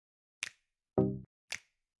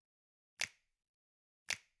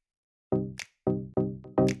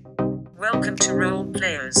Welcome to Role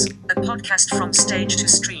Players, a podcast from stage to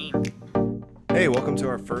stream. Hey, welcome to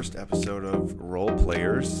our first episode of Role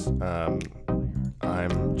Players.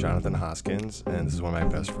 I'm Jonathan Hoskins, and this is one of my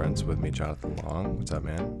best friends with me, Jonathan Long. What's up,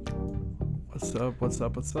 man?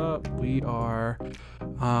 What's up? We are,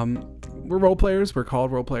 we're role players. We're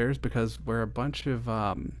called role players because we're a bunch of,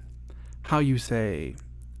 how you say,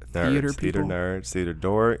 Nerds, theater nerds, theater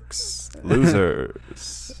dorks,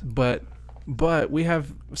 losers. But we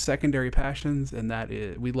have secondary passions, and that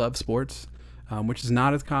is we love sports, which is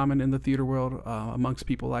not as common in the theater world amongst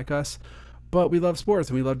people like us. But we love sports,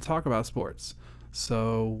 and we love to talk about sports.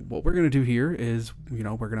 So what we're going to do here is, we're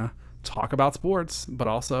going to talk about sports, but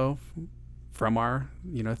also from our,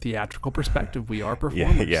 theatrical perspective. We are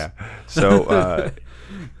performers. Yeah. So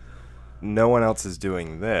no one else is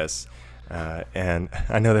doing this. And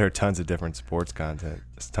I know there are tons of different sports content.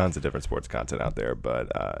 There's tons of different sports content out there, but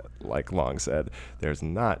like Long said, there's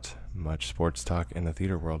not much sports talk in the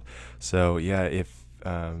theater world. So yeah, if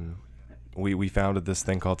we founded this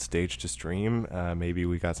thing called Stage to Stream, maybe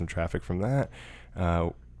we got some traffic from that.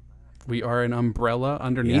 We are an umbrella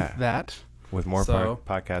underneath that. With more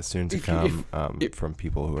podcasts soon to come from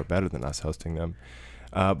people who are better than us hosting them.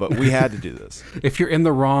 But we had to do this. If you're in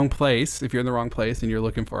the wrong place, and you're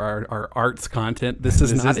looking for our arts content, this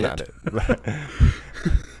is not it.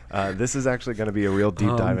 This is actually going to be a real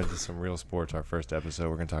deep dive into some real sports. Our first episode,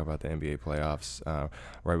 we're going to talk about the NBA playoffs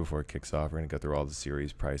right before it kicks off. We're going to go through all the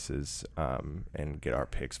series prices and get our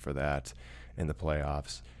picks for that in the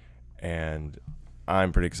playoffs. And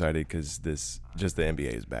I'm pretty excited because the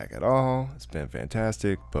NBA is back at all. It's been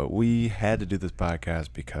fantastic. But we had to do this podcast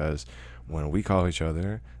because when we call each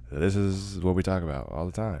other, this is what we talk about all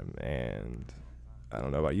the time. And I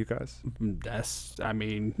don't know about you guys.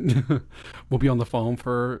 We'll be on the phone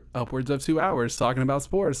for upwards of 2 hours talking about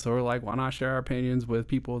sports. So we're like, why not share our opinions with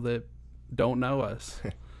people that don't know us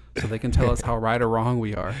so they can tell us how right or wrong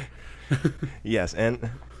we are. Yes,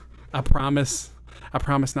 and I promise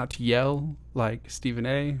not to yell like Stephen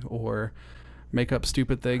A. or make up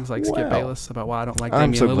stupid things like Skip Bayless about why I don't like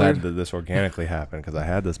Damian Lillard. I'm so glad that this organically happened because I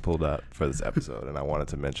had this pulled up for this episode and I wanted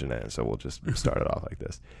to mention it. So we'll just start it off like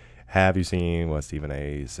this. Have you seen what Stephen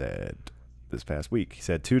A. said this past week? He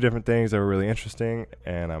said 2 different things that were really interesting,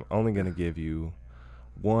 and I'm only going to give you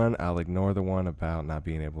one. I'll ignore the one about not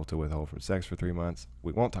being able to withhold from sex for 3 months.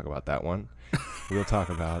 We won't talk about that one. We'll talk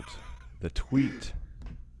about the tweet.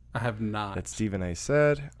 I have not. That Stephen A.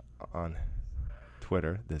 said on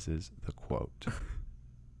Twitter. This is the quote. Are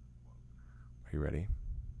you ready?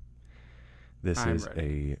 I'm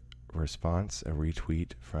ready. A response, a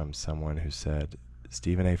retweet from someone who said,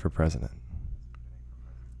 Stephen A. for president.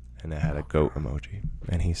 And it had a goat emoji.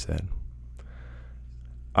 And he said,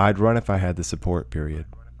 I'd run if I had the support, period.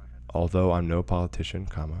 Although I'm no politician,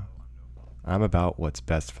 comma, I'm about what's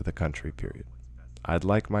best for the country, period. I'd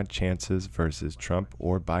like my chances versus Trump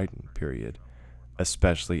or Biden, period.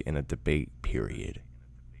 Especially in a debate, period.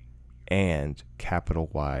 And capital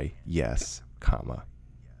Y, yes, comma.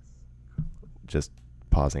 Just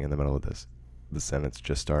pausing in the middle of this. The sentence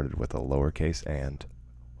just started with a lowercase and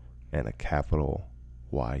a capital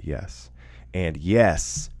Y, yes. And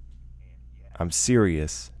yes, I'm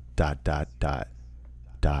serious, ...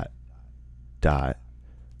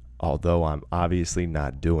 although I'm obviously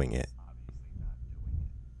not doing it.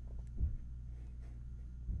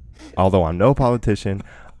 Although I'm no politician,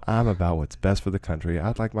 I'm about what's best for the country.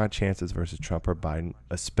 I'd like my chances versus Trump or Biden,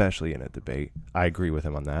 especially in a debate. I agree with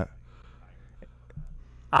him on that.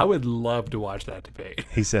 I would love to watch that debate.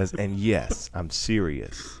 He says, and yes, I'm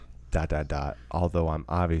serious, ... although I'm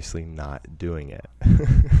obviously not doing it.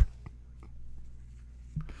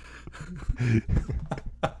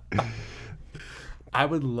 I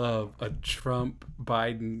would love a Trump,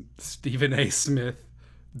 Biden, Stephen A. Smith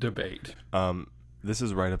debate. This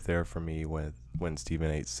is right up there for me when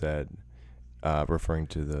Stephen A. said, referring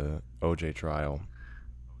to the OJ trial,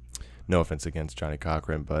 no offense against Johnny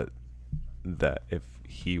Cochran, but that if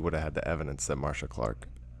he would have had the evidence that Marsha Clark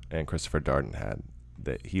and Christopher Darden had,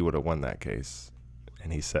 that he would have won that case.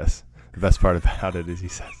 And he says, the best part about it is he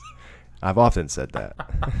says, I've often said that.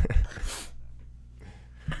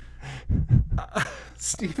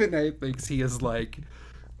 Stephen A. thinks he is like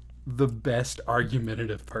the best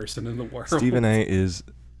argumentative person in the world. Stephen A. is,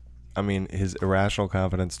 his irrational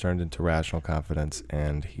confidence turned into rational confidence,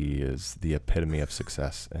 and he is the epitome of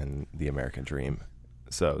success and the American dream.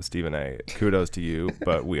 So, Stephen A., kudos to you,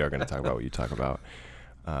 but we are going to talk about what you talk about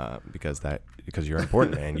because you're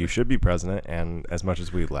important and you should be president. And as much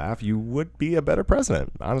as we laugh, you would be a better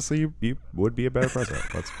president. Honestly, you would be a better president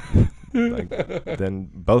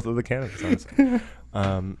than both of the candidates.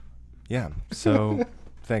 Honestly. Yeah. So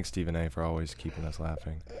thanks, Stephen A, for always keeping us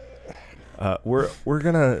laughing. We're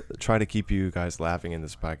gonna try to keep you guys laughing in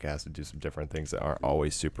this podcast and do some different things that aren't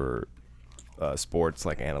always super sports,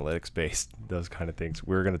 like analytics based, those kind of things.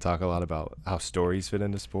 We're gonna talk a lot about how stories fit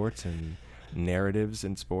into sports and narratives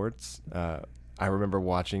in sports. I remember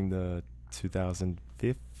watching the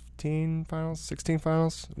 2015 finals, 16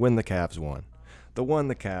 finals, when the Cavs won. The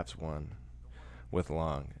Cavs won with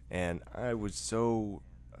Long, and I was so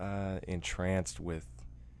entranced with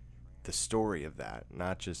the story of that,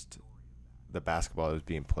 not just the basketball that was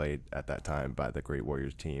being played at that time by the great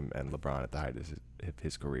Warriors team and LeBron at the height of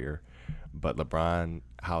his career, but LeBron,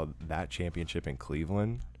 how that championship in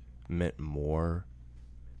Cleveland meant more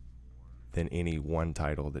than any one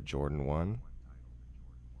title that Jordan won,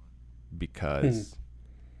 because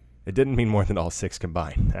it didn't mean more than all 6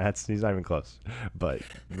 combined. He's not even close. But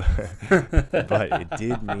it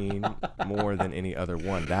did mean more than any other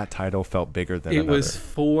one. That title felt bigger than another. It was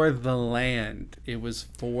for the land.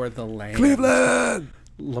 Cleveland!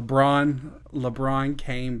 LeBron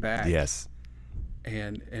came back. Yes.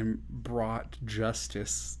 And brought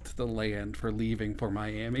justice to the land for leaving for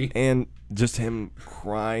Miami. And just him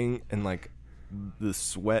crying and like the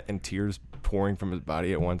sweat and tears pouring from his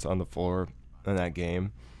body at once on the floor in that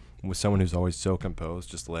game, with someone who's always so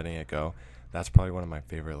composed, just letting it go. That's probably one of my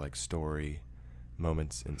favorite like story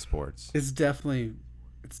moments in sports. It's definitely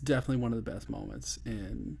one of the best moments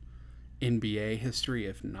in NBA history,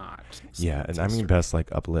 if not. Yeah, and I mean best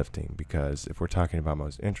like uplifting, because if we're talking about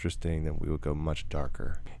most interesting, then we would go much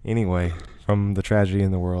darker. Anyway, from the tragedy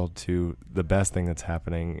in the world to the best thing that's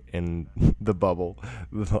happening in the bubble,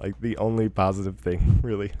 like the only positive thing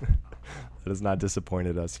really that has not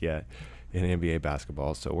disappointed us yet in NBA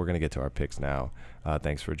basketball. So we're going to get to our picks now.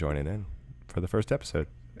 Thanks for joining in for the first episode.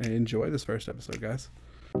 Enjoy this first episode, guys.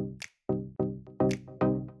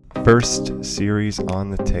 First series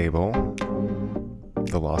on the table,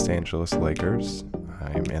 the Los Angeles Lakers.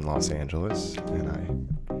 I'm in Los Angeles, and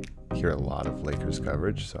I hear a lot of Lakers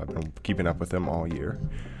coverage, so I've been keeping up with them all year.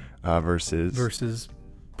 Versus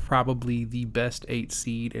probably the best 8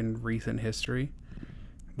 seed in recent history,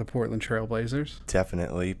 the Portland Trail Blazers.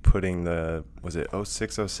 Definitely putting the, was it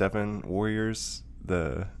 06-07 Warriors,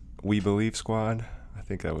 the We Believe squad? I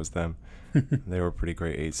think that was them. They were a pretty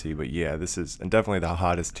great 8 seed, but yeah, this is definitely the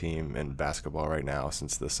hottest team in basketball right now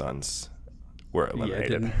since the Suns were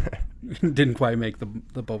eliminated. Yeah, didn't quite make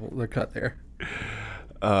the cut there.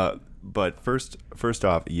 But first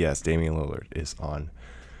off, yes, Damian Lillard is on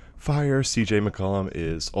fire. CJ McCollum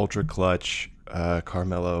is ultra clutch.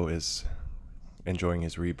 Carmelo is enjoying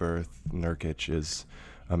his rebirth. Nurkic is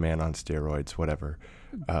a man on steroids, whatever.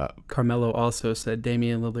 Carmelo also said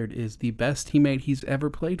Damian Lillard is the best teammate he's ever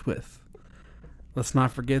played with. Let's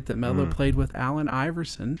not forget that Melo played with Allen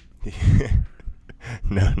Iverson.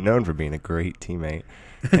 Known for being a great teammate.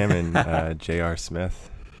 Him and J.R.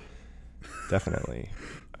 Smith, definitely.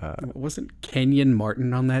 Wasn't Kenyon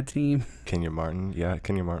Martin on that team? Kenyon Martin, yeah.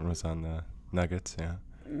 Kenyon Martin was on the Nuggets, yeah.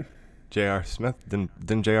 J.R. Smith,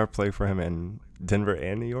 didn't J.R. play for him in Denver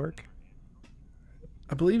and New York?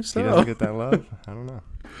 I believe so. He doesn't get that love? I don't know.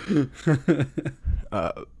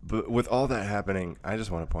 But with all that happening, I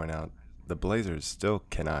just want to point out the Blazers still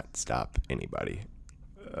cannot stop anybody.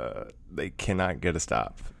 They cannot get a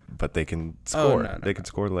stop, but they can score. They can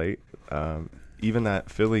score late. Even that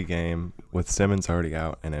Philly game with Simmons already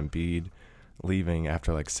out and Embiid leaving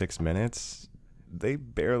after like 6 minutes, they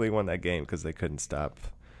barely won that game because they couldn't stop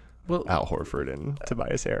Al Horford and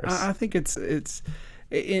Tobias Harris. I think it's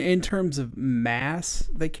in terms of mass,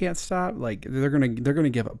 they can't stop. Like they're gonna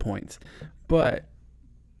give up points, but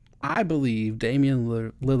I believe Damian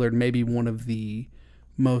Lillard may be one of the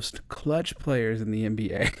most clutch players in the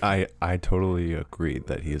NBA. I totally agree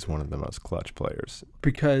that he is one of the most clutch players,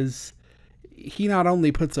 because he not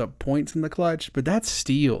only puts up points in the clutch, but that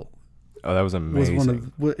steal. Oh, that was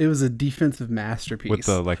amazing. It was a defensive masterpiece. With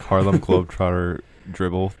the like Harlem Globetrotter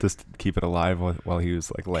dribble just to keep it alive while he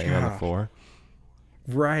was like laying on the floor.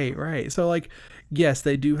 Right. So like, yes,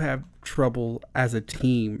 they do have trouble as a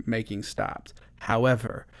team making stops.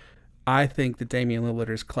 However, I think that Damian Lillard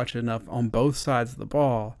is clutch enough on both sides of the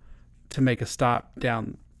ball to make a stop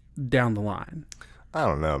down the line. I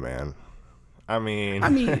don't know, man. I mean,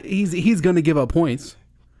 he's going to give up points.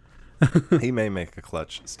 He may make a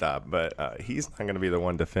clutch stop, but he's not going to be the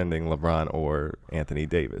one defending LeBron or Anthony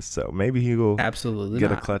Davis. So maybe he will absolutely get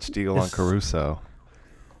not. A clutch deal on Caruso.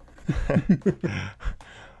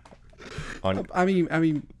 I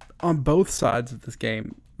mean, on both sides of this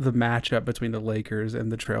game, the matchup between the Lakers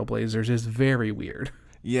and the Trailblazers is very weird.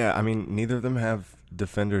 Yeah, I mean, neither of them have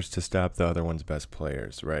defenders to stop the other one's best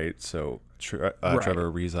players, right? So Right.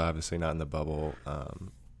 Trevor Ariza obviously not in the bubble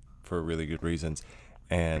for really good reasons.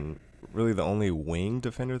 And really the only wing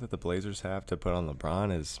defender that the Blazers have to put on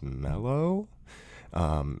LeBron is Melo.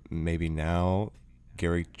 Maybe now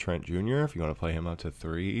Gary Trent Jr., if you want to play him up to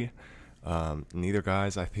 3. Neither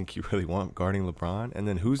guys I think you really want guarding LeBron. And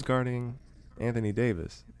then who's guarding Anthony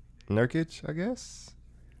Davis? Nurkic, I guess?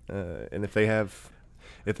 And if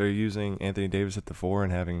they're using Anthony Davis at the 4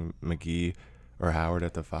 and having McGee or Howard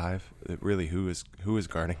at the 5, really who is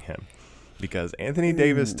guarding him? Because Anthony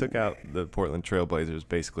Davis took out the Portland Trail Blazers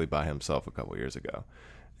basically by himself a couple years ago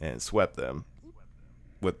and swept them.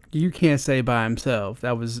 You can't say by himself.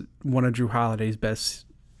 That was one of Drew Holiday's best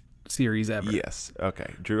series ever. Yes.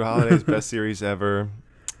 Okay. Drew Holiday's best series ever.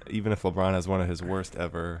 Even if LeBron has one of his worst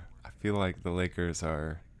ever, I feel like the Lakers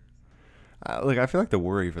are. I feel like the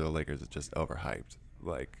worry for the Lakers is just overhyped.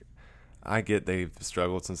 Like, I get they've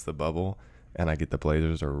struggled since the bubble, and I get the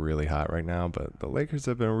Blazers are really hot right now, but the Lakers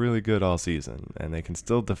have been really good all season, and they can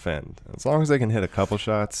still defend. As long as they can hit a couple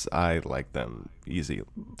shots, I like them easy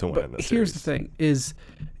to win in this Here's series. the thing, is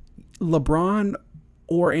LeBron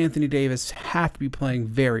or Anthony Davis have to be playing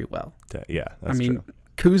very well. Yeah, that's true.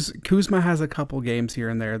 Kuzma has a couple games here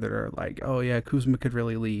and there that are like, oh yeah, Kuzma could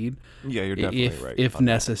really lead. Yeah, you're definitely right. If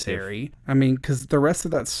necessary. I mean, because the rest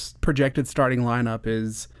of that projected starting lineup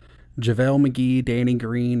is JaVale McGee, Danny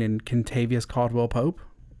Green, and Kentavious Caldwell-Pope.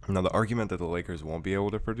 Now, the argument that the Lakers won't be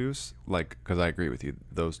able to produce, because I agree with you,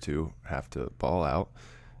 those two have to ball out,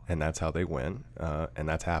 and that's how they win. And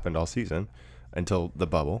that's happened all season until the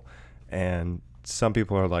bubble. And some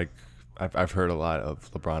people are like, I've heard a lot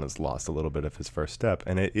of LeBron has lost a little bit of his first step,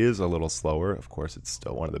 and it is a little slower. Of course, it's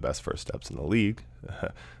still one of the best first steps in the league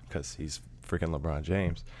because he's freaking LeBron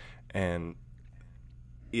James. And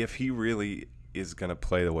if he really is going to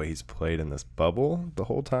play the way he's played in this bubble the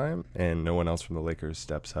whole time and no one else from the Lakers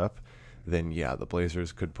steps up, then, yeah, the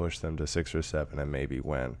Blazers could push them to 6 or 7 and maybe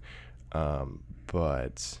win. But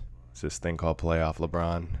it's this thing called playoff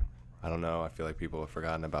LeBron. I don't know. I feel like people have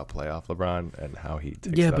forgotten about playoff LeBron and how he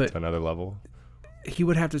takes it up to another level. He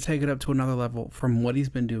would have to take it up to another level from what he's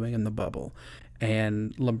been doing in the bubble.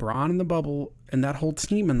 And LeBron in the bubble and that whole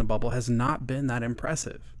team in the bubble has not been that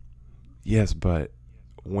impressive. Yes, but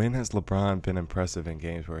when has LeBron been impressive in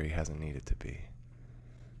games where he hasn't needed to be?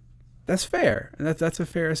 That's fair. That's a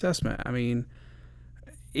fair assessment. I mean,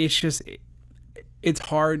 it's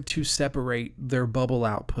hard to separate their bubble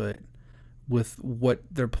output with what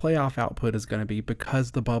their playoff output is going to be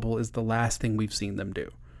because the bubble is the last thing we've seen them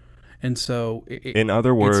do. And so, in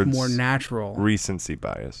other words, it's more natural. Recency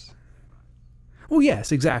bias. Well,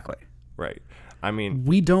 yes, exactly. Right. I mean,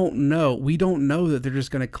 we don't know that they're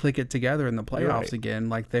just going to click it together in the playoffs again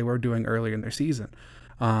like they were doing earlier in their season.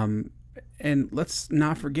 And let's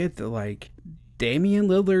not forget that, like, Damian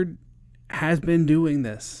Lillard has been doing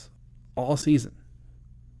this all season.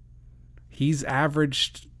 He's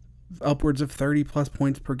averaged upwards of 30-plus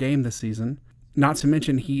points per game this season. Not to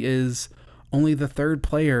mention he is only the third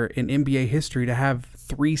player in NBA history to have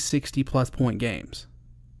 3 60-plus point games.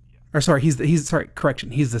 Or sorry, he's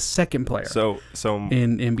the second player. So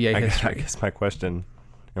in NBA history. I guess my question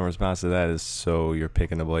in response to that is: so you're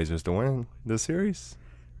picking the Blazers to win this series?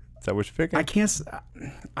 Is that what you're picking? I can't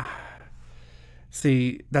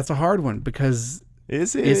see. That's a hard one because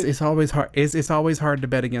it's always hard. It's always hard to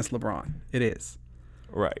bet against LeBron. It is.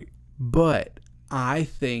 Right. But I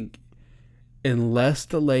think unless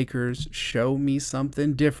the Lakers show me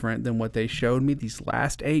something different than what they showed me these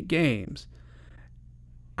last 8 games,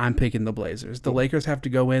 I'm picking the Blazers. The Lakers have to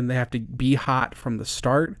go in. They have to be hot from the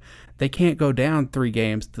start. They can't go down 3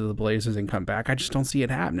 games to the Blazers and come back. I just don't see it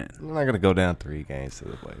happening. They're not going to go down 3 games to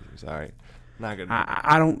the Blazers. All right. Not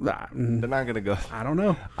gonna. They're not going to go. I don't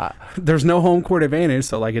know. There's no home court advantage,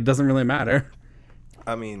 so like it doesn't really matter.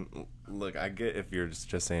 I mean, look, I get if you're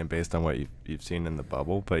just saying based on what you've seen in the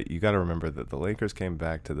bubble, but you got to remember that the Lakers came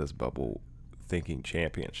back to this bubble thinking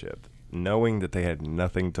championship, knowing that they had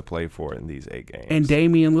nothing to play for in these 8 games. And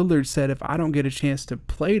Damian Lillard said, if I don't get a chance to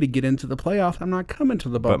play to get into the playoffs, I'm not coming to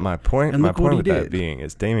the bubble. But my point with that being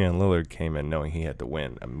is Damian Lillard came in knowing he had to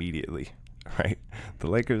win immediately, right? The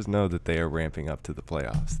Lakers know that they are ramping up to the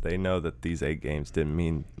playoffs. They know that these 8 games didn't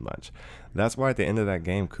mean much. That's why at the end of that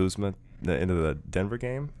game, the end of the Denver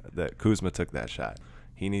game, that Kuzma took that shot.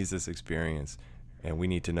 He needs this experience, and we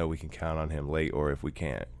need to know we can count on him late or if we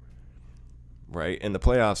can't. Right? In the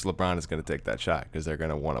playoffs, LeBron is going to take that shot because they're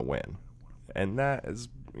going to want to win. And that is,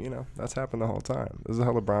 that's happened the whole time. This is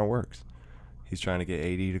how LeBron works. He's trying to get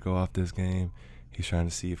AD to go off this game. He's trying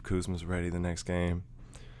to see if Kuzma's ready the next game.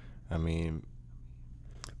 I mean,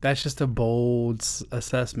 That's just a bold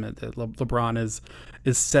assessment that LeBron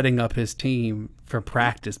is setting up his team for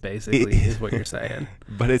practice, basically, is what you're saying.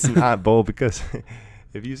 But it's not bold because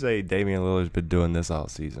if you say Damian Lillard's been doing this all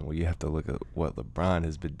season, well, you have to look at what LeBron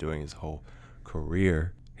has been doing his whole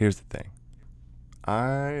career. Here's the thing.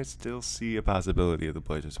 I still see a possibility of the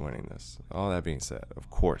Blazers winning this. All that being said,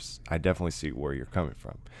 of course, I definitely see where you're coming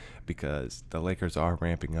from because the Lakers are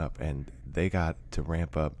ramping up and they got to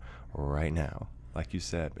ramp up right now. Like you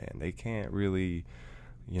said, man, they can't really,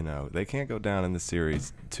 they can't go down in the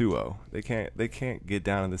series 2-0. They can't get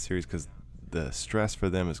down in the series because the stress for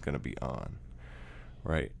them is going to be on,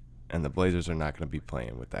 right? And the Blazers are not going to be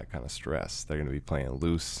playing with that kind of stress. They're going to be playing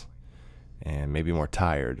loose and maybe more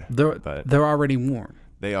tired. They're already warm.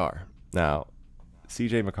 They are. Now,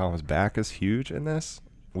 C.J. McCollum's back is huge in this.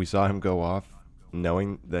 We saw him go off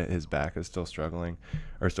knowing that his back is still struggling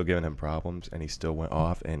or still giving him problems, and he still went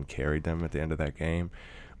off and carried them at the end of that game.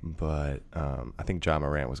 But I think John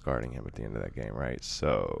Morant was guarding him at the end of that game, right?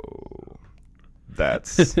 So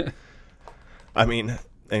that's – I mean –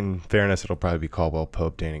 in fairness, it'll probably be Caldwell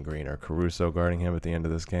Pope, Danny Green, or Caruso guarding him at the end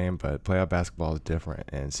of this game. But playoff basketball is different,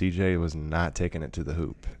 and CJ was not taking it to the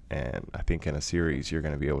hoop. And I think in a series, you're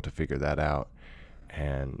going to be able to figure that out.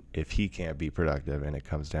 And if he can't be productive and it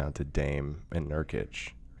comes down to Dame and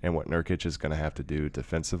Nurkic and what Nurkic is going to have to do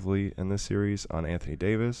defensively in this series on Anthony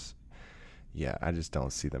Davis, yeah, I just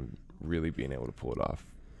don't see them really being able to pull it off.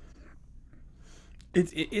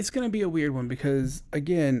 It's going to be a weird one because,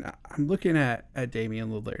 again, I'm looking at Damian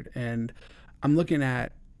Lillard, and I'm looking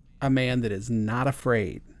at a man that is not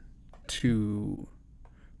afraid to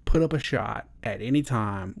put up a shot at any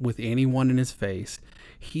time with anyone in his face.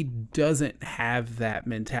 He doesn't have that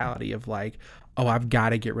mentality of like, oh, I've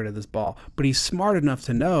got to get rid of this ball. But he's smart enough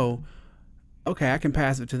to know, okay, I can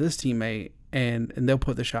pass it to this teammate, and they'll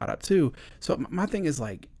put the shot up too. So my thing is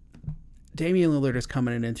like, Damian Lillard is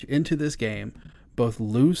coming into this game both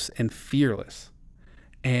loose and fearless,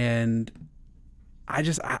 and I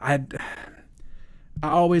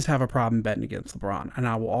always have a problem betting against LeBron, and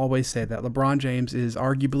I will always say that LeBron James is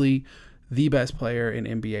arguably the best player in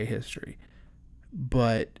NBA history,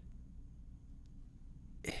 but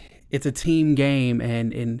it's a team game,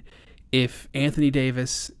 and if Anthony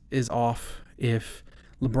Davis is off, if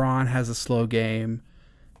LeBron has a slow game,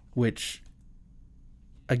 which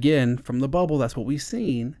again from the bubble that's what we've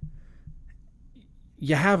seen,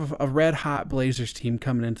 you have a red-hot Blazers team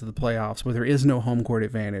coming into the playoffs where there is no home court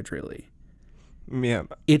advantage, really. Yeah.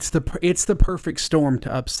 It's the perfect storm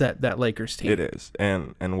to upset that Lakers team. It is.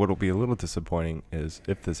 And what will be a little disappointing is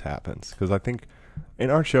if this happens. Because I think in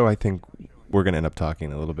our show, we're going to end up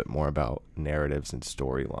talking a little bit more about narratives and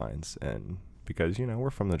storylines. And because, we're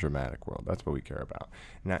from the dramatic world. That's what we care about.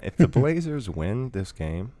 Now, if the Blazers win this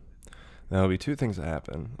game, there'll be two things that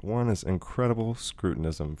happen. One is incredible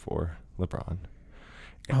scrutinism for LeBron.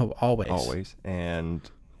 Oh, always. Always. And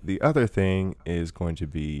the other thing is going to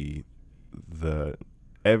be the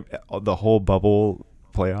whole bubble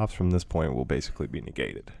playoffs from this point will basically be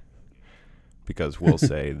negated. Because we'll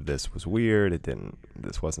say this was weird,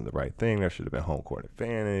 this wasn't the right thing, there should have been home court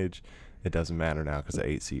advantage. It doesn't matter now because the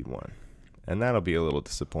 8 seed won. And that'll be a little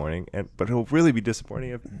disappointing. But it'll really be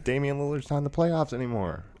disappointing if Damian Lillard's not in the playoffs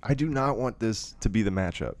anymore. I do not want this to be the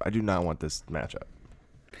matchup. I do not want this matchup.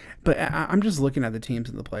 But I'm just looking at the teams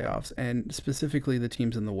in the playoffs, and specifically the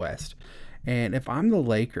teams in the West. And if I'm the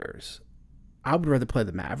Lakers, I would rather play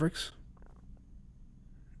the Mavericks.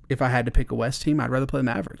 If I had to pick a West team, I'd rather play the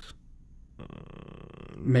Mavericks.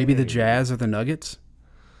 Maybe the Jazz or the Nuggets.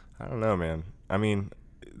 I don't know, man. I mean,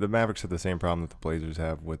 the Mavericks have the same problem that the Blazers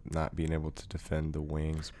have with not being able to defend the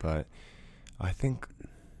wings. But I think,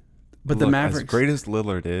 the Mavericks, as great as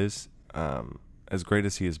Lillard is, as great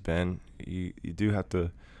as he has been, you do have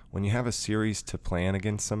to, when you have a series to plan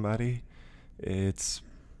against somebody, it's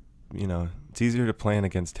easier to plan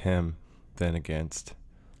against him than against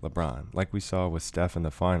LeBron. Like we saw with Steph in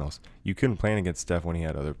the finals. You couldn't plan against Steph when he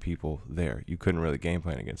had other people there. You couldn't really game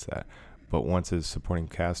plan against that. But once his supporting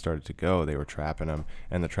cast started to go, they were trapping him,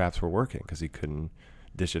 and the traps were working because he couldn't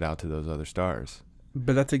dish it out to those other stars.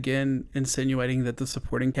 But that's, again, insinuating that the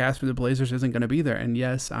supporting cast for the Blazers isn't going to be there. And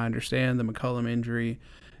yes, I understand the McCollum injury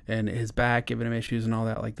and his back giving him issues and all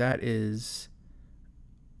that. Like, that is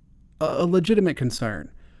a legitimate concern.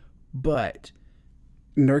 But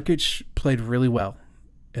Nurkic played really well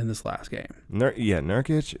in this last game.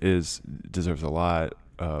 Nurkic deserves a lot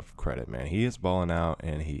of credit, man. He is balling out,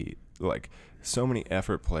 and he, so many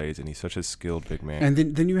effort plays, and he's such a skilled big man.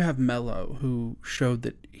 And then you have Melo, who showed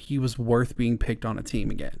that he was worth being picked on a team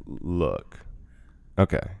again. Look,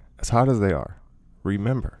 okay, as hot as they are,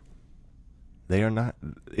 remember, They are not.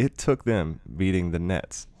 It took them beating the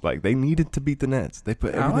Nets. Like, they needed to beat the Nets. They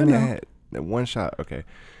put everything they had. One shot. Okay.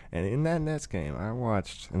 And in that Nets game, I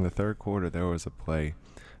watched in the third quarter, there was a play.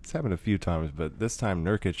 It's happened a few times, but this time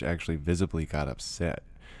Nurkic actually visibly got upset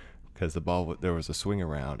because the ball, there was a swing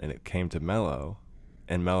around, and it came to Melo,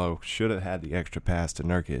 and Melo should have had the extra pass to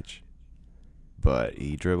Nurkic, but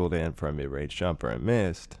he dribbled in for a mid-range jumper and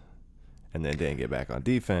missed, and then didn't get back on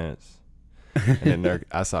defense. And then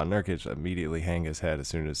I saw Nurkic immediately hang his head as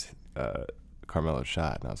soon as Carmelo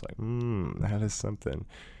shot, and I was like, that is something.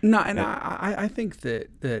 No, and I think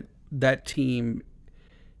that team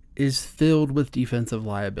is filled with defensive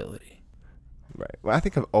liability. Right. Well, I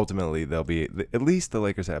think ultimately they'll be, at least the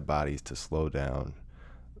Lakers have bodies to slow down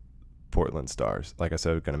Portland Stars. Like I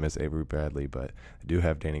said, we're going to miss Avery Bradley, but I do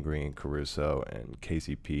have Danny Green, Caruso, and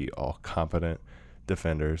KCP, all competent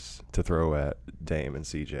defenders to throw at Dame and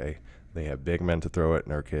CJ. They have big men to throw at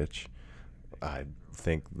Nurkic. I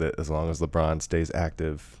think that as long as LeBron stays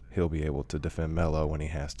active, he'll be able to defend Melo when he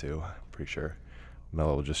has to. I'm pretty sure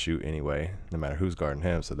Melo will just shoot anyway, no matter who's guarding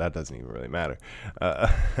him, so that doesn't even really matter.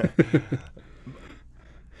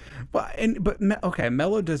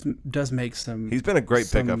 Melo does make some. He's been a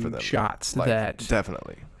great pickup for them. Shots like, that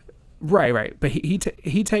definitely. Right, but he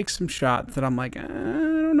takes some shots that I'm like, I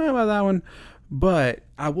don't know about that one. But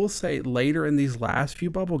I will say later in these last few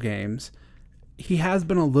bubble games, he has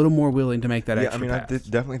been a little more willing to make that extra pass. I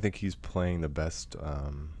definitely think he's playing the best,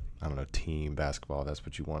 team basketball. That's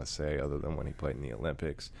what you want to say, other than when he played in the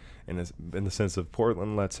Olympics. And in the sense of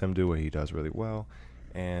Portland lets him do what he does really well,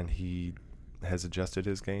 and he has adjusted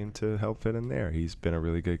his game to help fit in there. He's been a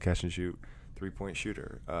really good catch and shoot three-point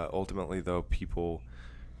shooter. Ultimately, though, people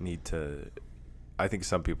need to. I think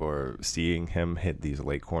some people are seeing him hit these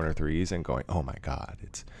late corner threes and going, "Oh my God,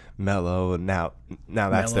 it's Melo!" Now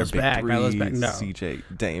that's Melo's their big three. Melo's back. No. CJ,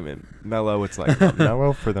 Dame, and Melo. It's like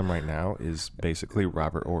Melo for them right now is basically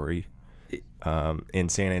Robert Horry in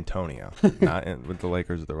San Antonio, not with the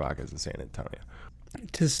Lakers or the Rockets in San Antonio.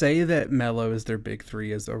 To say that Melo is their big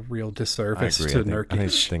three is a real disservice to Nurkic. I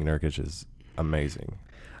think Nurkic is amazing.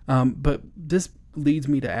 But this leads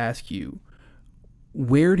me to ask you,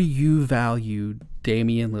 where do you value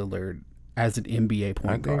Damian Lillard as an NBA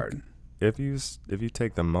point guard? If you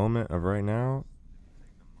take the moment of right now,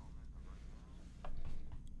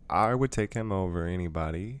 I would take him over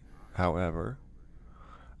anybody. However,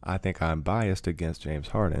 I think I'm biased against James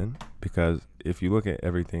Harden because if you look at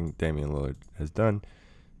everything Damian Lillard has done,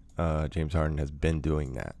 James Harden has been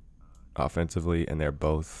doing that offensively, and they're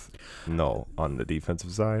both null on the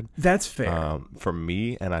defensive side. That's fair. For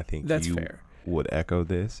me, and I think that's you fair. Would echo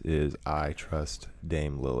this, is I trust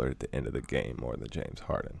Dame Lillard at the end of the game more than James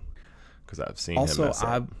Harden because I've seen him mess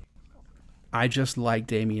up. I just like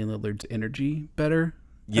Damian Lillard's energy better.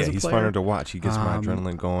 Yeah, he's funner to watch. He gets my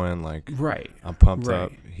adrenaline going. Like, right, I'm pumped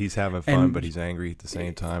up. He's having fun, but he's angry at the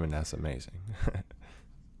same time, and that's amazing.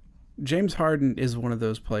 James Harden is one of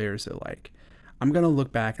those players that, like, I'm going to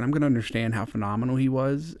look back and I'm going to understand how phenomenal he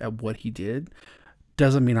was at what he did.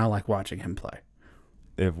 Doesn't mean I like watching him play.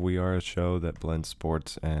 If we are a show that blends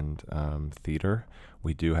sports and theater,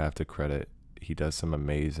 we do have to credit. He does some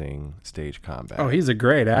amazing stage combat. Oh, he's a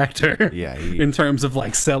great actor. Yeah, in terms of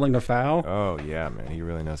like selling a foul. Oh yeah, man, he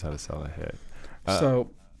really knows how to sell a hit.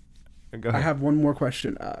 So, go ahead. I have one more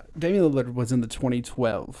question. Damian Lillard was in the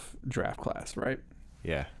 2012 draft class, right?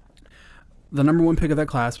 Yeah. The number one pick of that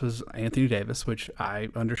class was Anthony Davis, which I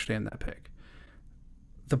understand that pick.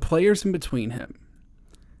 The players in between him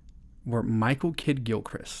were Michael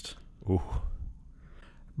Kidd-Gilchrist,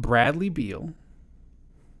 Bradley Beal,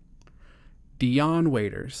 Dion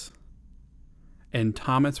Waiters, and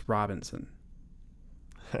Thomas Robinson.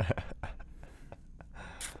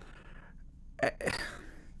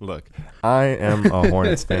 Look, I am a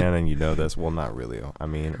Hornets fan, and you know this. Well, not really. I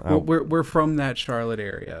mean, we're from that Charlotte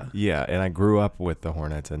area. Yeah, and I grew up with the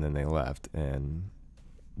Hornets, and then they left and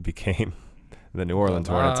became the New Orleans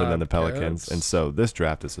Hornets and then the Pelicans. And so this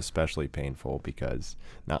draft is especially painful because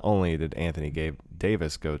not only did Anthony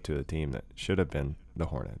Davis go to a team that should have been the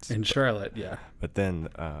Hornets. In Charlotte, yeah. But then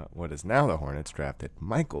what is now the Hornets drafted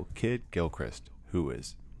Michael Kidd-Gilchrist, who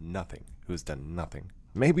is nothing, who's done nothing.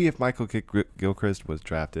 Maybe if Michael Kidd-Gilchrist was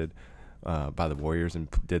drafted by the Warriors and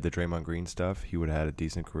did the Draymond Green stuff, he would have had a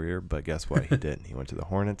decent career. But guess what? He didn't. He went to the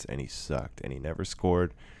Hornets, and he sucked, and he never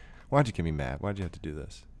scored. Why'd you get me mad? Why'd you have to do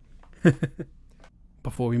this?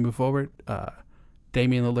 Before we move forward,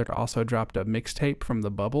 Damian Lillard also dropped a mixtape from the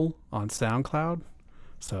bubble on SoundCloud.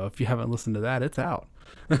 So if you haven't listened to that, it's out.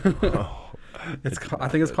 I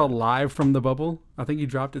think it's called Live from the Bubble. I think he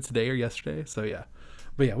dropped it today or yesterday. So yeah.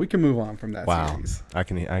 But yeah, we can move on from that Wow. series. I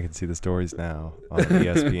can see the stories now on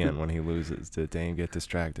ESPN when he loses. Did Dame get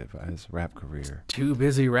distracted by his rap career? Too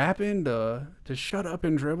busy rapping to shut up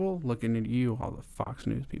and dribble. Looking at you, all the Fox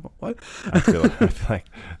News people. What? I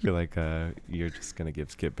feel like you're just gonna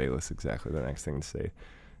give Skip Bayless exactly the next thing to say.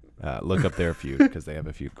 Look up their feud because they have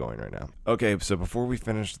a feud going right now. Okay, so before we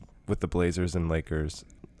finish with the Blazers and Lakers,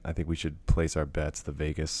 I think we should place our bets. The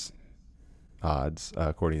Vegas odds,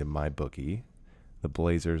 according to my bookie, the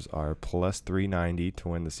Blazers are plus 390 to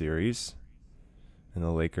win the series, and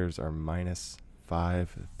the Lakers are minus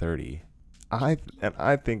 530. I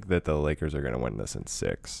think that the Lakers are going to win this in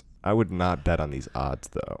 6. I would not bet on these odds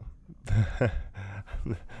though.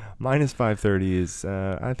 Minus 530 is.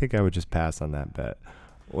 I think I would just pass on that bet.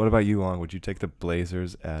 What about you, Long? Would you take the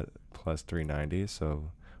Blazers at plus 390?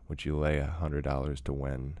 So would you lay $100 to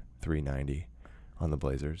win 390 on the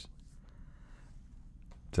Blazers?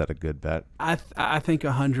 Is that a good bet? I think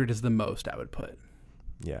 100 is the most I would put.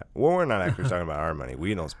 Yeah. Well, we're not actually talking about our money.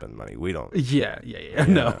 We don't spend money. We don't. Yeah.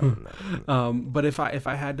 No. But if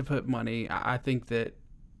I had to put money, I think that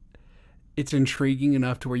it's intriguing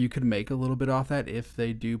enough to where you could make a little bit off that if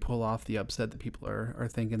they do pull off the upset that people are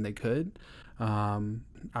thinking they could.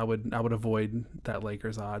 I would avoid that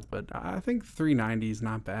Lakers odds, but I think 390 is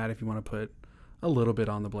not bad if you want to put a little bit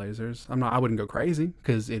on the Blazers. I wouldn't go crazy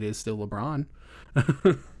because it is still LeBron.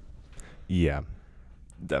 Yeah,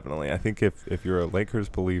 definitely. I think if you're a Lakers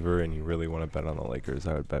believer and you really want to bet on the Lakers,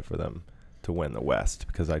 I would bet for them to win the West,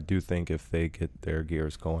 because I do think if they get their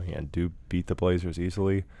gears going and do beat the Blazers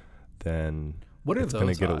easily, then what are it's going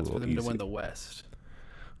those to get odds a for little them easy. to win the West?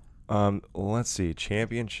 Let's see.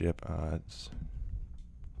 Championship odds.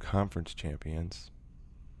 Conference champions.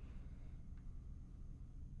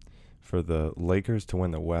 For the Lakers to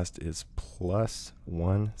win the West is plus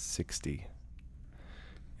 160.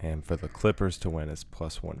 And for the Clippers to win is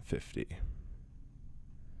plus 150.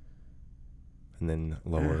 And then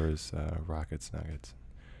lower is Rockets, Nuggets.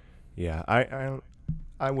 Yeah,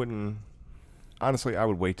 I wouldn't. Honestly, I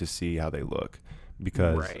would wait to see how they look,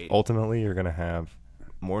 because ultimately you're going to have,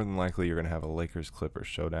 more than likely you're going to have a Lakers-Clippers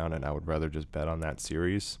showdown, and I would rather just bet on that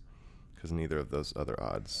series because neither of those other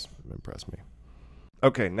odds impress me.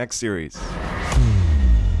 Okay, next series.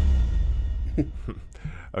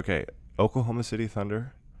 Okay, Oklahoma City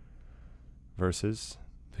Thunder versus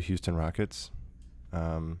the Houston Rockets.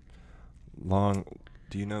 Long,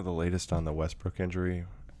 do you know the latest on the Westbrook injury?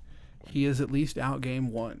 He is at least out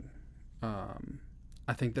game 1.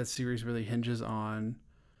 I think that series really hinges on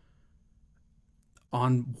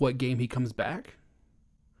what game he comes back.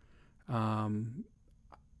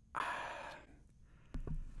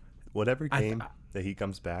 Whatever game that he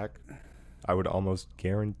comes back, I would almost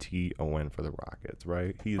guarantee a win for the Rockets,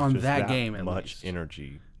 right? He's on just that game at much least.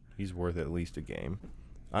 energy. He's worth at least a game.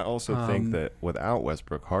 I also think that without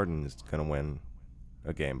Westbrook, Harden is going to win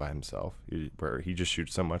a game by himself, where he just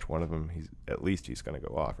shoots so much. One of them, he's going to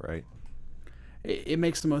go off, right? It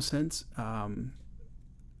makes the most sense.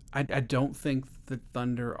 I don't think the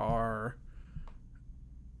Thunder are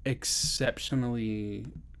exceptionally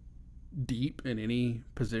deep in any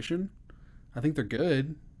position. I think they're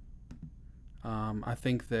good. I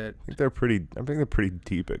think they're pretty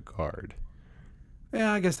deep at guard.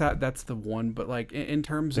 Yeah, I guess that's the one. But like in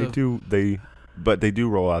terms of they do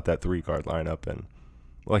roll out that 3-guard lineup, and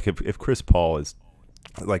like if Chris Paul is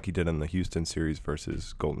like he did in the Houston series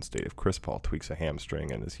versus Golden State, if Chris Paul tweaks a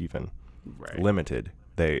hamstring and is even limited,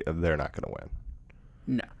 they're not going to win.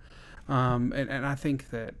 No, and I think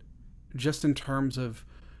that just in terms of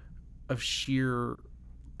sheer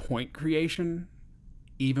point creation,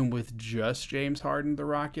 even with just James Harden, the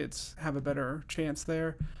Rockets have a better chance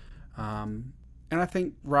there. And I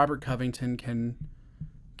think Robert Covington can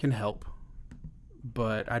help,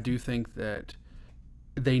 but I do think that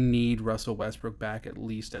they need Russell Westbrook back at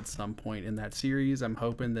least at some point in that series. I'm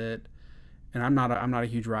hoping that, and I'm not a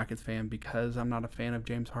huge Rockets fan because I'm not a fan of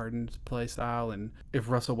James Harden's play style, and if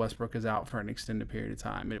Russell Westbrook is out for an extended period of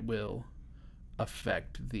time, it will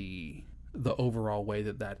affect the overall way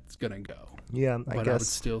that's going to go. Yeah, but I would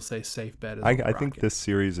still say safe bet. I think this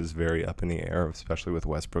series is very up in the air, especially with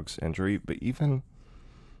Westbrook's injury. But even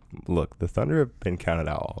look, the Thunder have been counted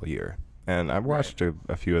out all year, and I've watched a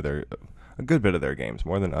good bit of their games,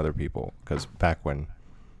 more than other people, because back when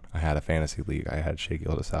I had a fantasy league, I had Shea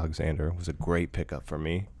Gilgeous-Alexander. It was a great pickup for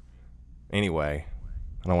me. Anyway,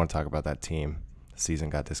 I don't want to talk about that team. The season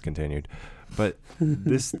got discontinued. But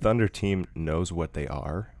this Thunder team knows what they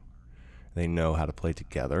are. They know how to play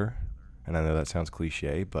together. And I know that sounds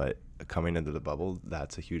cliche, but coming into the bubble,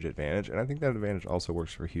 that's a huge advantage. And I think that advantage also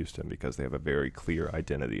works for Houston because they have a very clear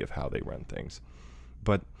identity of how they run things.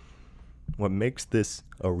 But what makes this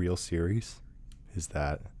a real series is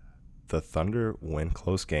that the Thunder win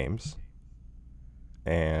close games,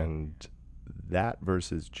 and that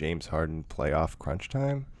versus James Harden playoff crunch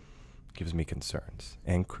time gives me concerns.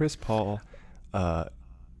 And Chris Paul,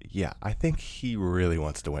 yeah, I think he really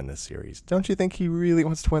wants to win this series. Don't you think he really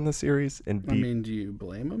wants to win this series? And I mean, do you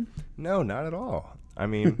blame him? No, not at all. I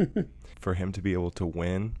mean, for him to be able to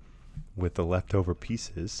win with the leftover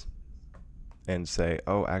pieces and say,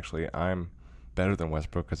 oh, actually, I'm better than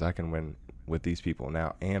Westbrook because I can win with these people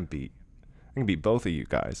now and I can beat both of you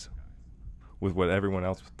guys with what everyone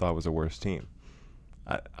else thought was a worse team.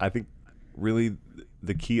 I think really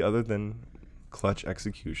the key, other than clutch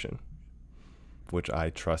execution, which I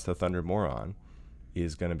trust the Thunder more on,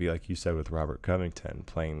 is going to be, like you said, with Robert Covington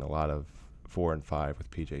playing a lot of 4 and 5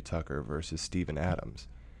 with PJ Tucker versus Steven Adams.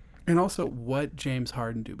 And also, what James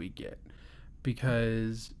Harden do we get?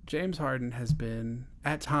 Because James Harden has been,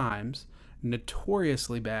 at times,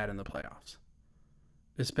 notoriously bad in the playoffs,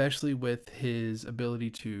 especially with his ability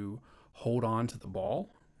to hold on to the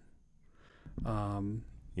ball.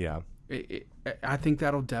 Yeah. I think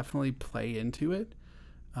that'll definitely play into it.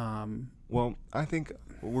 Well, I think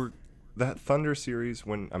that Thunder series,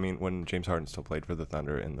 when James Harden still played for the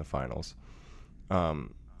Thunder in the finals,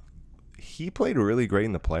 he played really great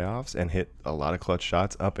in the playoffs and hit a lot of clutch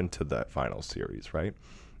shots up into that finals series, right?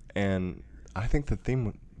 And I think the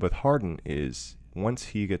thing with Harden is once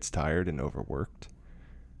he gets tired and overworked,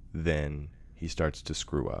 then he starts to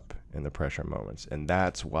screw up in the pressure moments. And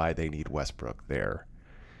that's why they need Westbrook there,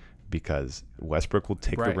 because Westbrook will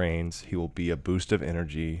take the reins. He will be a boost of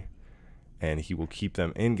energy, and he will keep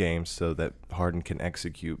them in games so that Harden can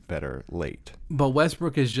execute better late. But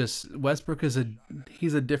Westbrook is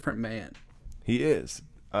he's a different man. He is.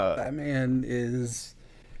 That man is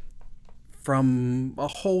from a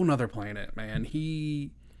whole nother planet, man.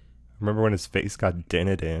 Remember when his face got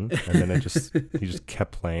dented in, and then he just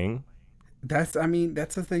kept playing? That's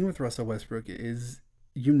the thing with Russell Westbrook is,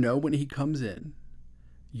 when he comes in,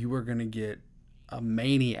 you are going to get a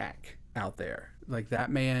maniac out there. Like, that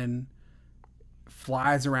man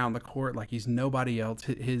flies around the court like he's nobody else.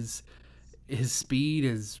 His speed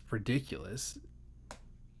is ridiculous.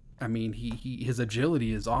 I mean, his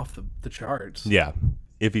agility is off the charts. Yeah.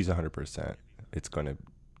 If he's 100%, it's going to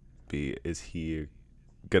be, is he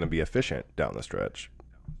going to be efficient down the stretch?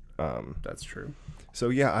 That's true. So,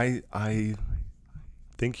 yeah, I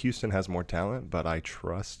think Houston has more talent, but I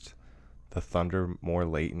trust the Thunder more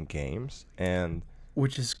late in games. And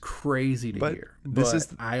which is crazy to hear.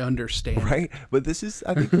 I understand. Right? But I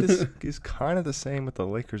think this is kind of the same with the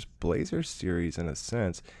Lakers-Blazers series in a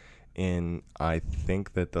sense. And I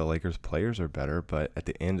think that the Lakers players are better, but at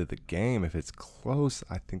the end of the game, if it's close,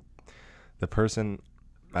 I think the person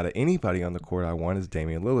out of anybody on the court I want is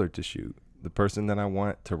Damian Lillard to shoot. The person that I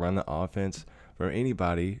want to run the offense for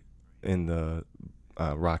anybody in the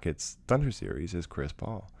Rockets Thunder series is Chris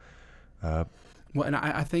Paul. Well, and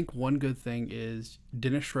I think one good thing is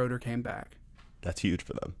Dennis Schroeder came back. That's huge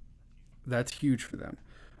for them.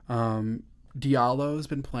 Diallo's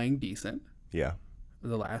been playing decent. Yeah.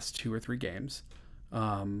 The last 2 or 3 games.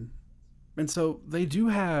 And so they do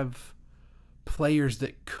have players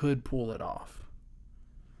that could pull it off.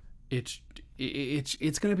 It's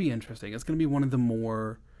going to be interesting. It's going to be one of the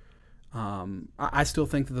more I still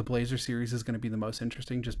think that the Blazers series is going to be the most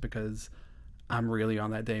interesting just because I'm really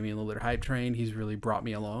on that Damian Lillard hype train. He's really brought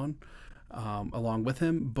me along with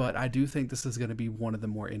him. But I do think this is going to be one of the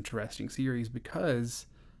more interesting series because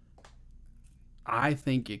I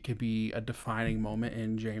think it could be a defining moment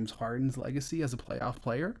in James Harden's legacy as a playoff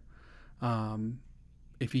player.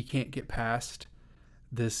 If he can't get past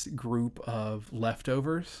this group of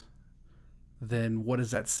leftovers, then what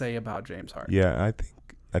does that say about James Harden? Yeah,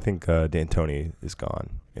 I think D'Antoni is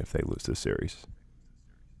gone if they lose this series.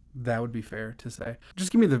 That would be fair to say.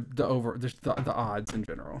 Just give me the odds in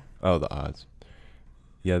general. Oh, the odds.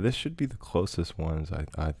 Yeah, this should be the closest ones,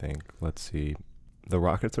 I think. Let's see. The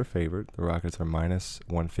Rockets are favored. The Rockets are minus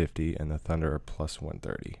 150, and the Thunder are plus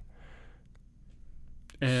 130.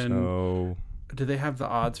 And so, do they have the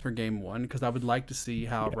odds for game 1? Because I would like to see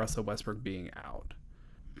how Russell Westbrook being out.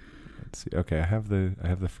 Let's see. Okay, I have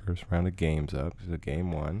the first round of games up. So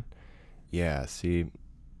game 1. Yeah, see,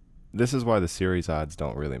 this is why the series odds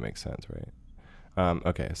don't really make sense, right?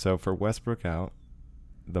 Okay, so for Westbrook out,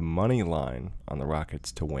 the money line on the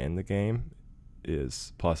Rockets to win the game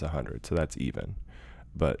is plus 100, so that's even.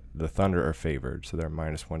 But the Thunder are favored, so they're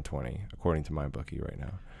minus 120, according to my bookie right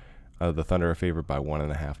now. The Thunder are favored by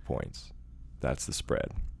 1.5 points. That's the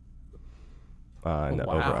spread. And the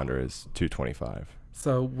over-under is 225.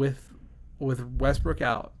 So with with Westbrook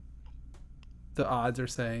out, the odds are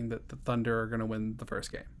saying that the Thunder are going to win the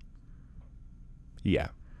first game. Yeah.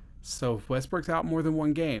 So if Westbrook's out more than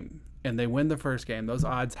one game and they win the first game, those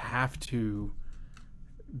odds have to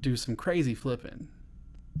do some crazy flipping.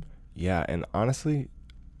 Yeah, and honestly,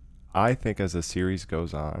 I think as the series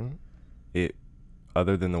goes on,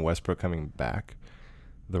 other than the Westbrook coming back,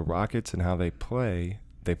 the Rockets and how they play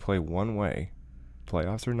one way,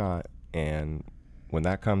 playoffs or not, and when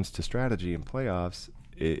that comes to strategy in playoffs,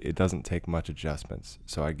 it doesn't take much adjustments.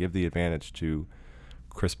 So I give the advantage to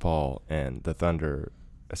Chris Paul and the Thunder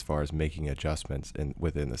as far as making adjustments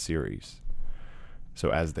within the series.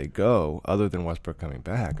 So as they go, other than Westbrook coming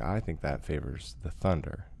back, I think that favors the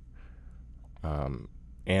Thunder.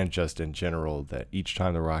 And just in general, that each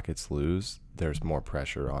time the Rockets lose, there's more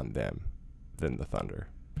pressure on them than the Thunder.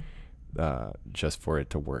 Just for it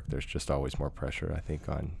to work, there's just always more pressure, I think,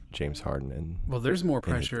 on James Harden. And there's more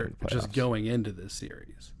pressure just going into this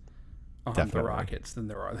series on the Rockets than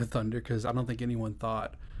there are the Thunder, because I don't think anyone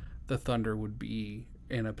thought the Thunder would be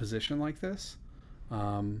in a position like this.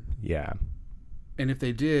 Yeah. And if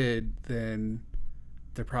they did, then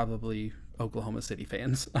they're probably Oklahoma City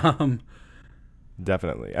fans.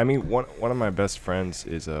 Definitely. I mean, one of my best friends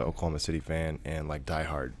is a Oklahoma City fan and like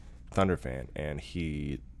diehard Thunder fan, and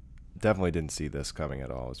he definitely didn't see this coming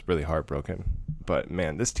at all. It's really heartbroken. But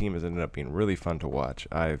man, this team has ended up being really fun to watch.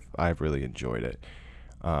 I've really enjoyed it.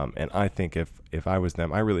 And I think if I was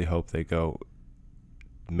them, I really hope they go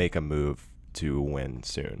make a move to win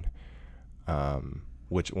soon.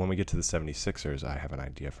 Which when we get to the 76ers, I have an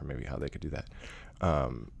idea for maybe how they could do that.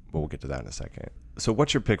 But we'll get to that in a second. So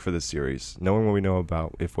what's your pick for this series? Knowing what we know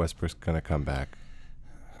about if Westbrook's going to come back.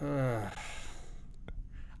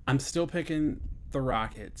 I'm still picking the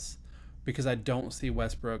Rockets because I don't see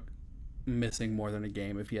Westbrook missing more than a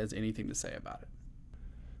game if he has anything to say about it.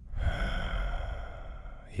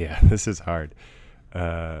 Yeah, this is hard.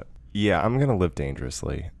 Yeah, I'm going to live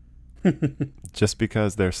dangerously. Just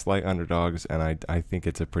because they're slight underdogs, and I think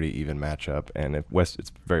it's a pretty even matchup, and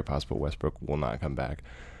it's very possible Westbrook will not come back.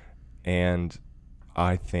 And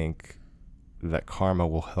I think that karma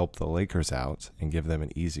will help the Lakers out and give them an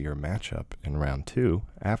easier matchup in round 2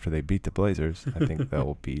 after they beat the Blazers. I think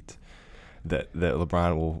they'll beat that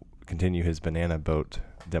LeBron will continue his banana boat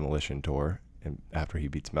demolition tour and after he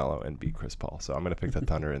beats Melo and beat Chris Paul. So I'm going to pick the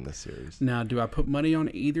Thunder in this series. Now, do I put money on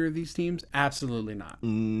either of these teams? Absolutely not.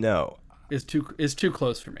 No. It's too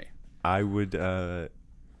close for me. I would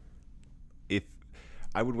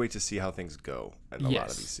I would wait to see how things go in a lot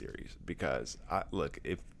of these series, because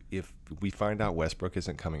if we find out Westbrook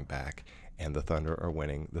isn't coming back and the Thunder are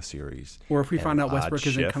winning the series, or if we find out Westbrook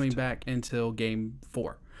isn't coming back until game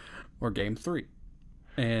 4 or game 3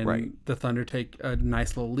 and the Thunder take a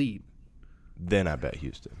nice little lead, then I bet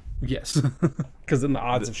Houston. Yes. Because then the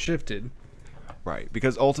odds have shifted. Right,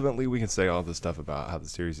 because ultimately we can say all this stuff about how the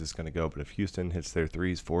series is going to go, but if Houston hits their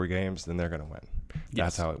threes 4 games, then they're going to win.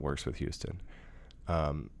 That's how it works with Houston.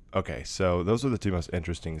 Okay, so those are the 2 most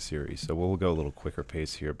interesting series. So we'll go a little quicker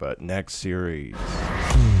pace here, but next series,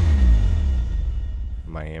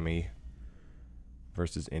 Miami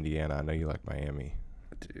versus Indiana. I know you like Miami.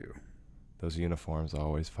 I do. Those uniforms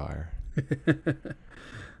always fire.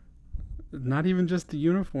 Not even just the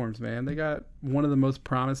uniforms, man. They got one of the most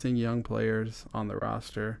promising young players on the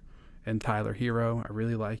roster, and Tyler Hero. I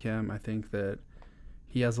really like him. I think that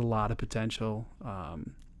he has a lot of potential.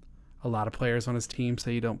 A lot of players on his team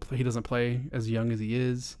say he doesn't play as young as he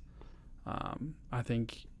is. I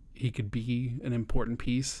think he could be an important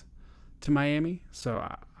piece to Miami. So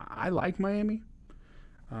I like Miami.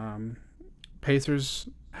 Pacers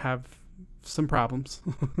have some problems.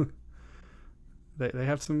 They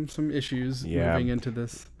have some issues moving into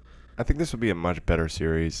this. I think this would be a much better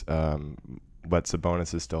series, but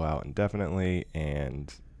Sabonis is still out indefinitely,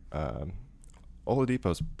 and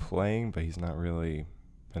Oladipo's playing, but he's not really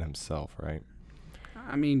been himself, right?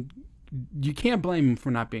 I mean, you can't blame him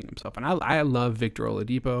for not being himself, and I love Victor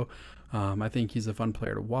Oladipo. I think he's a fun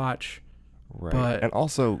player to watch. Right, and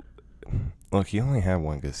also, look, he only had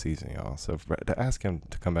 1 good season, y'all. So to ask him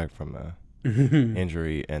to come back from a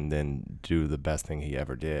injury and then do the best thing he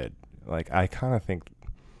ever did, like, I kind of think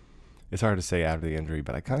it's hard to say after the injury,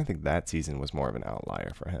 but I kind of think that season was more of an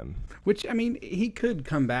outlier for him. Which, I mean, he could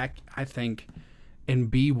come back, I think, and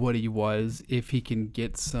be what he was if he can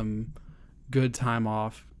get some good time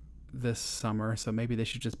off this summer. So maybe they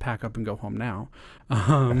should just pack up and go home now.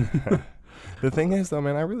 The thing is, though,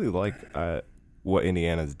 man, I really like what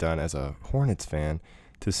Indiana's done as a Hornets fan,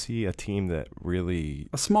 to see a team that really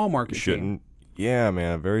a small market team. Yeah,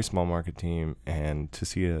 man, a very small market team, and to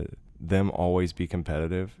see them always be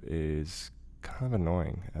competitive is kind of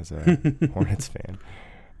annoying as a Hornets fan.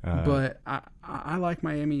 But I like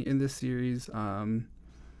Miami in this series.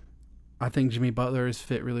 I think Jimmy Butler is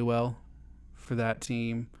fit really well for that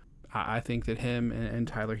team. I think that him and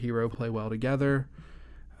Tyler Hero play well together.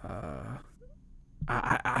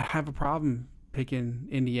 I have a problem picking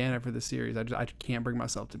Indiana for the series. I can't bring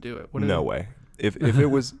myself to do it. No way. If it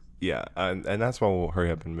was, yeah, and that's why we'll hurry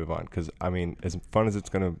up and move on. Because, I mean, as fun as it's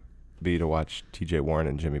going to be to watch TJ Warren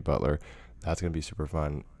and Jimmy Butler, that's going to be super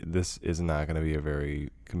fun. This is not going to be a very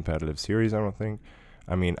competitive series, I don't think.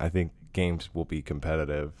 I mean, I think games will be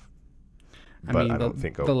competitive. But I don't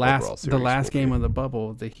think the last game of the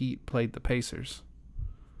bubble, the Heat played the Pacers.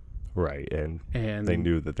 Right, and they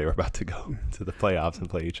knew that they were about to go to the playoffs and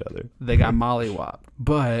play each other. They got mollywopped.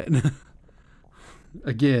 But,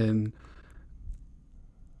 again,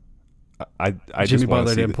 Jimmy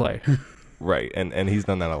Butler didn't play. Right, and he's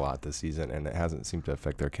done that a lot this season, and it hasn't seemed to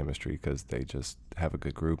affect their chemistry because they just have a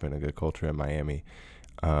good group and a good culture in Miami.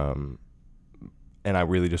 And I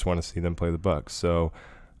really just want to see them play the Bucks. So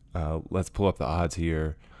let's pull up the odds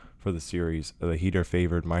here for the series. The Heat are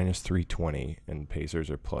favored -320, and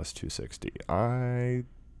Pacers are +260.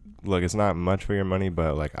 Look, it's not much for your money,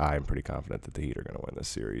 but like I'm pretty confident that the Heat are going to win this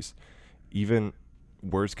series. Even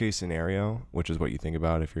worst case scenario, which is what you think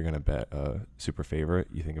about if you're going to bet a super favorite,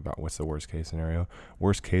 you think about what's the worst case scenario.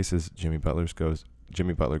 Worst case is Jimmy Butler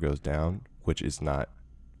goes down, which is not.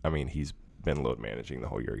 I mean, he's been load managing the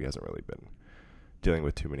whole year. He hasn't really been dealing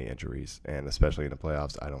with too many injuries, and especially in the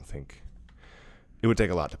playoffs, I don't think it would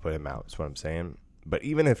take a lot to put him out. That's what I'm saying. But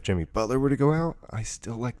even if Jimmy Butler were to go out, I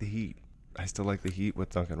still like the Heat. I still like the Heat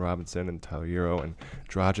with Duncan Robinson and Tyler Hero, and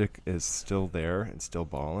Dragic is still there and still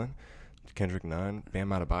balling. Kendrick Nunn, Bam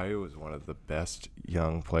Adebayo is one of the best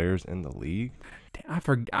young players in the league. I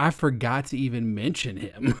forgot to even mention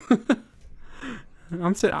him.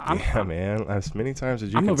 Yeah, man. As many times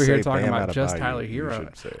as you I'm can over say here talking Bam about Adebayo, just Tyler Hero.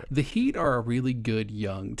 The Heat are a really good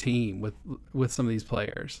young team with some of these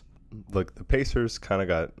players. Look, the Pacers kind of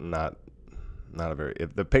got not a very.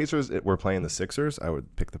 If the Pacers were playing the Sixers, I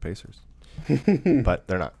would pick the Pacers, but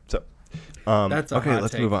they're not. So, that's okay.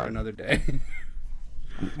 Let's move on. For another day.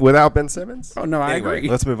 Without Ben Simmons? Oh no, I agree.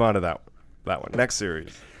 Let's move on to that one. Next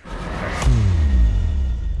series.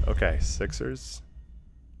 Okay, Sixers,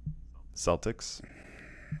 Celtics.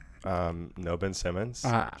 No Ben Simmons.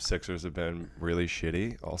 Sixers have been really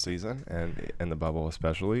shitty all season, and in the bubble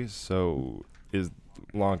especially. So,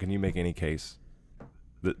 Long, can you make any case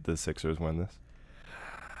that the Sixers win this?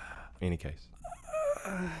 Any case?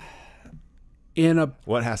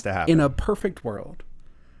 What has to happen? In a perfect world,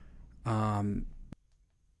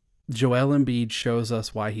 Joel Embiid shows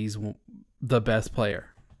us why he's the best player.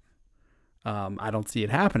 I don't see it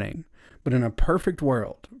happening, but in a perfect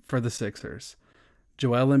world for the Sixers,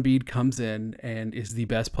 Joel Embiid comes in and is the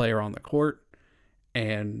best player on the court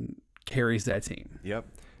and carries that team. Yep,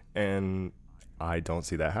 and I don't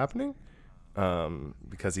see that happening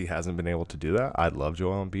because he hasn't been able to do that. I love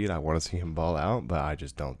Joel Embiid. I want to see him ball out, but I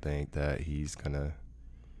just don't think that he's going to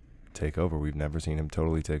take over. We've never seen him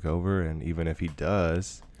totally take over, and even if he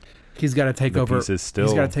does, he's got to take over. He's got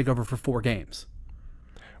to take over for 4 games.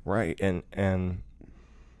 Right, and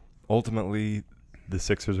ultimately the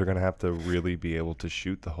Sixers are going to have to really be able to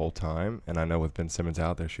shoot the whole time. And I know with Ben Simmons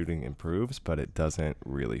out, their shooting improves, but it doesn't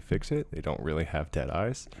really fix it. They don't really have dead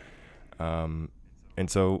eyes. And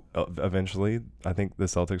so eventually, I think the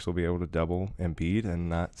Celtics will be able to double Embiid and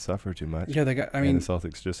not suffer too much. Yeah, the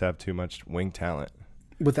Celtics just have too much wing talent.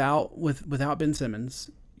 Without Ben Simmons,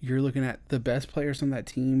 you're looking at the best players on that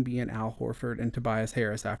team being Al Horford and Tobias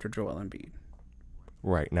Harris after Joel Embiid.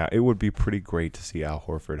 Right. Now, it would be pretty great to see Al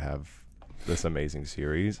Horford have this amazing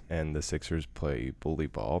series and the Sixers play bully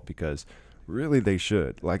ball because really they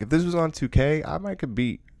should. Like, if this was on 2K, I might could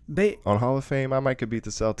beat on Hall of Fame, I might could beat the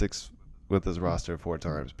Celtics with this roster 4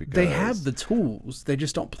 times because they have the tools. They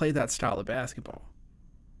just don't play that style of basketball.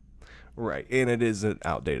 Right. And it is an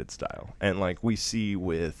outdated style. And like we see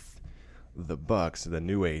with the Bucks, the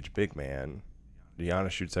new age big man,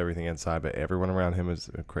 Giannis shoots everything inside, but everyone around him is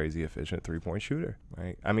a crazy efficient 3-point shooter,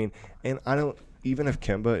 right? I mean, and I don't even if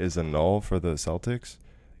Kemba is a null for the Celtics,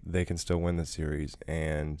 they can still win the series.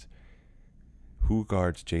 And who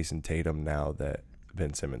guards Jason Tatum now that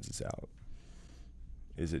Ben Simmons is out?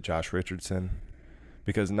 Is it Josh Richardson?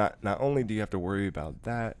 Because not only do you have to worry about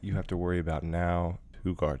that, you have to worry about now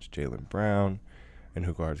who guards Jaylen Brown and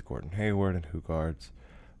who guards Gordon Hayward and who guards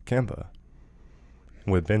Kemba.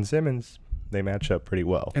 With Ben Simmons, they match up pretty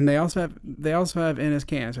well. And they also have Enes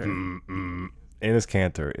Kanter. Enes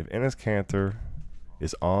Kanter. If Enes Kanter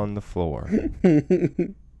is on the floor,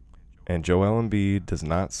 and Joel Embiid does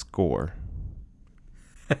not score,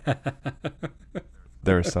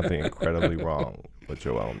 there is something incredibly wrong with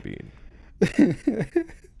Joel Embiid. I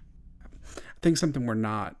think something we're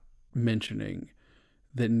not mentioning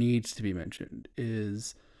that needs to be mentioned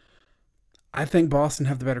is I think Boston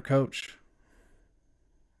have the better coach.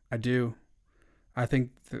 I do. I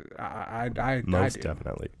think Most I do.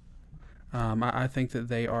 definitely. I think that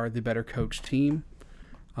they are the better coach team.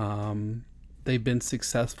 They've been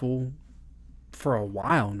successful for a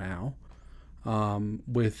while now,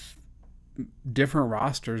 with different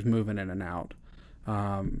rosters moving in and out.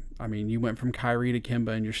 I mean, you went from Kyrie to Kemba,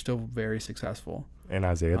 and you're still very successful. And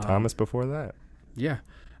Isaiah Thomas before that. Yeah,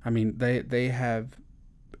 I mean, they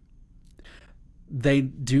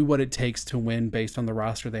do what it takes to win based on the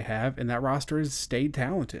roster they have, and that roster has stayed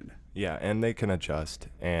talented. Yeah, and they can adjust.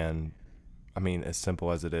 And I mean, as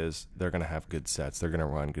simple as it is, they're going to have good sets. They're going to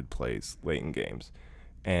run good plays late in games.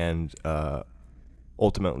 And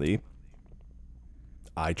ultimately,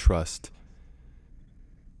 I trust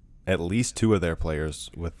at least two of their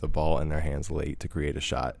players with the ball in their hands late to create a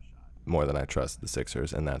shot more than I trust the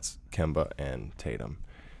Sixers, and that's Kemba and Tatum,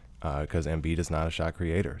 because Embiid is not a shot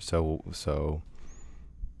creator. So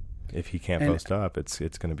if he can't post up, it's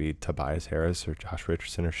going to be Tobias Harris or Josh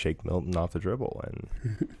Richardson or Shake Milton off the dribble.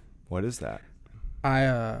 And what is that?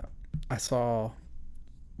 I saw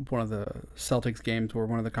one of the Celtics games where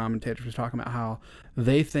one of the commentators was talking about how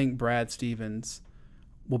they think Brad Stevens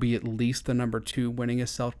will be at least the number 2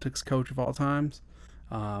 winningest Celtics coach of all times.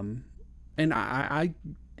 And I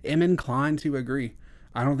am inclined to agree.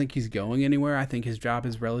 I don't think he's going anywhere. I think his job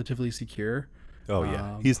is relatively secure. Oh,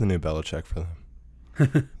 yeah. He's the new Belichick for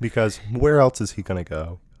them. Because where else is he going to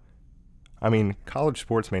go? I mean, college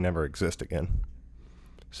sports may never exist again.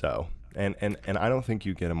 So, and I don't think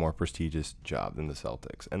you get a more prestigious job than the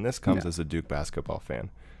Celtics. And this comes as a Duke basketball fan.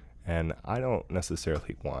 And I don't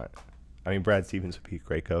necessarily want... I mean, Brad Stevens would be a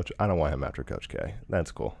great coach. I don't want him after Coach K.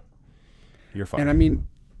 That's cool. You're fine. And I mean,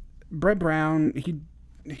 Brett Brown,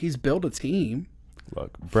 he's built a team.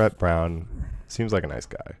 Look, Brett Brown seems like a nice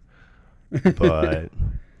guy, but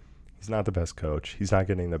he's not the best coach. He's not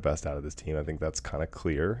getting the best out of this team. I think that's kind of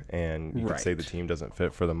clear. And you could say the team doesn't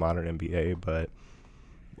fit for the modern NBA, but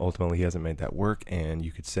ultimately he hasn't made that work. And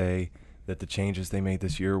you could say that the changes they made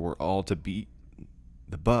this year were all to beat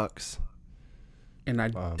the Bucks. And I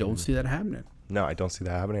don't see that happening. No, I don't see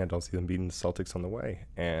that happening. I don't see them beating the Celtics on the way.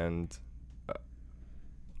 And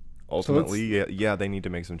ultimately, yeah, they need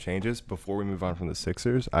to make some changes. Before we move on from the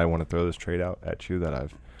Sixers, I want to throw this trade out at you that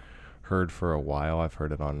I've heard for a while. I've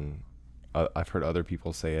heard it on I've heard other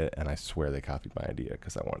people say it, and I swear they copied my idea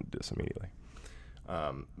because I wanted to do this immediately.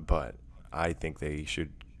 But I think they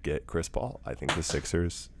should get Chris Paul. I think the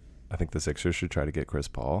Sixers should try to get Chris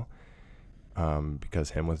Paul.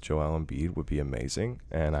 Because him with Joel Embiid would be amazing.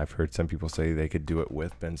 And I've heard some people say they could do it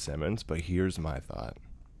with Ben Simmons, but here's my thought.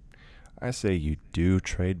 I say you do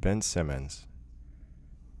trade Ben Simmons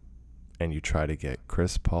and you try to get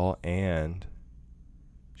Chris Paul and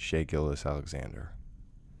Shai Gilgeous-Alexander.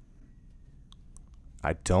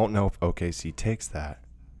 I don't know if OKC takes that.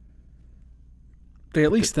 They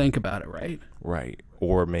at least think about it, right? Right.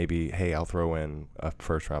 Or maybe, hey, I'll throw in a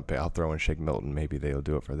first-round pick. I'll throw in Shake Milton. Maybe they'll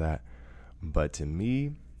do it for that. But to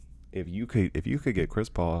me, if you could get Chris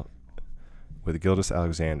Paul with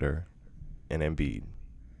Gilgeous-Alexander and Embiid,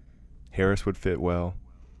 Harris would fit well.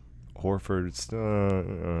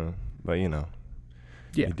 Horford, but you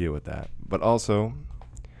deal with that. But also,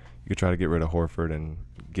 you could try to get rid of Horford and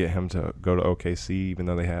get him to go to OKC, even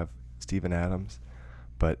though they have Steven Adams.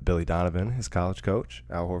 But Billy Donovan, his college coach,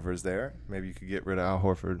 Al Horford's there. Maybe you could get rid of Al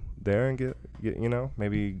Horford there and get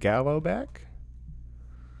maybe Gallo back.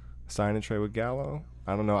 Sign and trade with Gallo.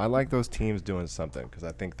 I don't know. I like those teams doing something because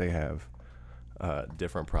I think they have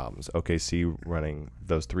different problems. OKC running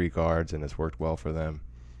those 3 guards, and it's worked well for them.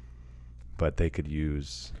 But they could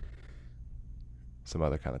use some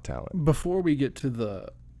other kind of talent. Before we get to the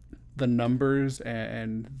numbers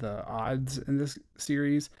and the odds in this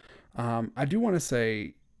series, I do want to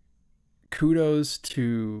say kudos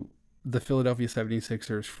to the Philadelphia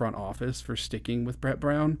 76ers front office for sticking with Brett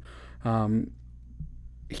Brown.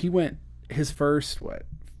 He went his first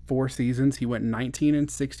 4 seasons. He went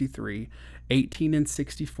 19-63,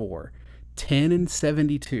 18-64,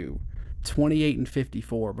 10-72,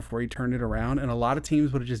 28-54 before he turned it around. And a lot of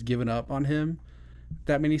teams would have just given up on him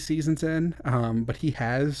that many seasons in. But he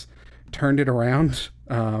has turned it around.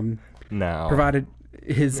 Now, provided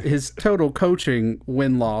his total coaching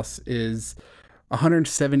win-loss is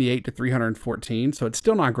 178-314, so it's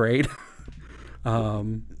still not great.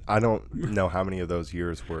 I don't know how many of those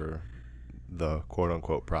years were the quote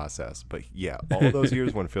unquote process. But yeah, all those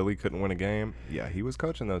years when Philly couldn't win a game, yeah, he was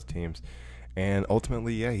coaching those teams. And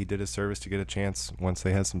ultimately, yeah, he did his service to get a chance once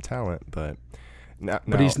they had some talent. But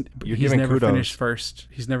he's never kudos. finished first.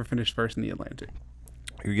 He's never finished first in the Atlantic.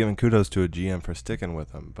 You're giving kudos to a GM for sticking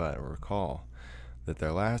with him, but recall that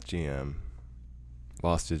their last GM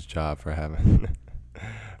lost his job for having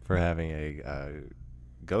a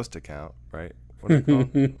ghost account, right? What are they called?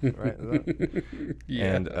 Right? Is that?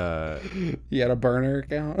 Yeah. And he had a burner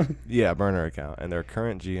account. Yeah, burner account. And their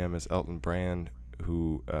current GM is Elton Brand,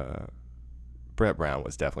 who Brett Brown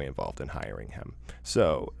was definitely involved in hiring him.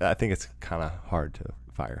 So I think it's kind of hard to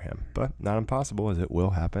fire him, but not impossible, as it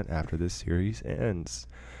will happen after this series ends.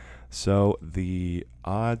 So the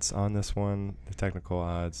odds on this one, the technical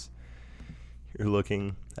odds, you're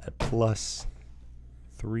looking at plus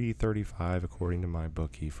 335 according to my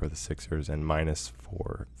bookie for the Sixers and minus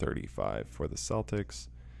 435 for the Celtics.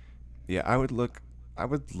 Yeah, I would look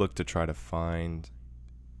to try to find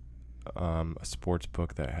a sports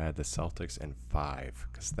book that had the Celtics in 5,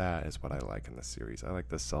 because that is what I like in this series. I like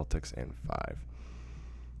the Celtics in 5.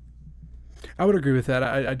 I would agree with that.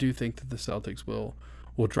 I do think that the Celtics will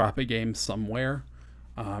drop a game somewhere,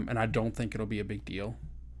 and I don't think it'll be a big deal.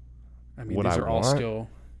 I mean, these are all still.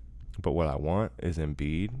 But what I want is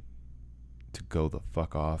Embiid to go the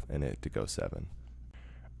fuck off and it to go 7.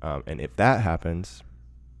 And if that happens,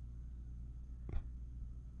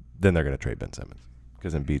 then they're going to trade Ben Simmons,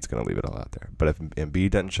 because Embiid's going to leave it all out there. But if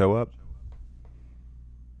Embiid doesn't show up,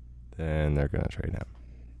 then they're going to trade him.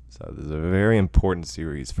 So this is a very important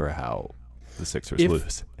series for how the Sixers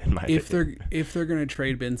lose, in my opinion. If they're going to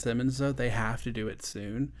trade Ben Simmons, though, they have to do it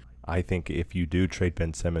soon. I think if you do trade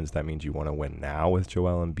Ben Simmons, that means you want to win now with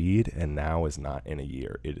Joel Embiid, and now is not in a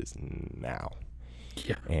year. It is now.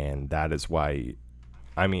 Yeah. And that is why,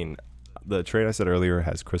 I mean, the trade I said earlier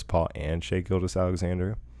has Chris Paul and Shai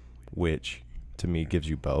Gilgeous-Alexander, which to me gives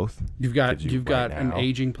you both. You've got an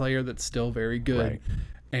aging player that's still very good, right,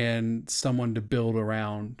 and someone to build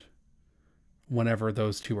around whenever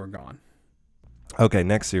those two are gone. Okay,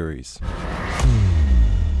 next series.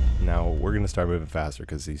 Now, we're going to start moving faster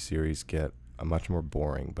because these series get much more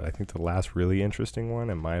boring. But I think the last really interesting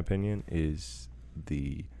one, in my opinion, is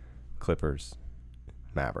the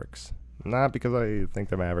Clippers-Mavericks. Not because I think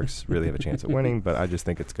the Mavericks really have a chance at winning, but I just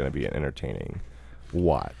think it's going to be an entertaining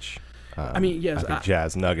watch. I mean, yes. I think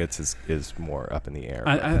Jazz Nuggets is more up in the air.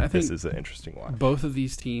 I think this is an interesting one. Both of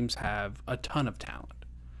these teams have a ton of talent.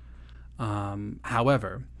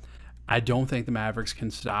 However, I don't think the Mavericks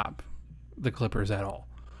can stop the Clippers at all.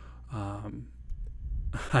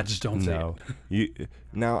 I just don't see it.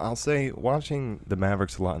 Now, I'll say, watching the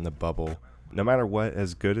Mavericks a lot in the bubble, no matter what,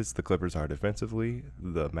 as good as the Clippers are defensively,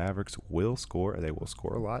 the Mavericks will score. They will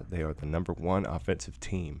score a lot. They are the number 1 offensive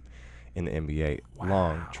team in the NBA. Wow.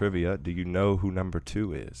 Long trivia. Do you know who number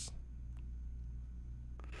 2 is?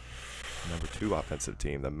 Number 2 offensive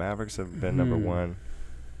team. The Mavericks have been number 1.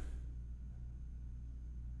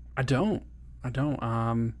 I don't.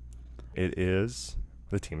 It is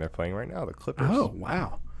the team they're playing right now, the Clippers. Oh,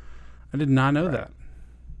 wow. I did not know that.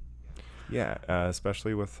 Yeah,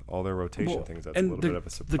 especially with all their rotation things. That's a little bit of a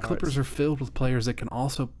surprise. The Clippers are filled with players that can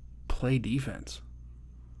also play defense.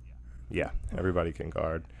 Yeah, everybody can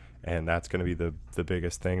guard. And that's going to be the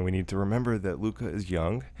biggest thing. We need to remember that Luka is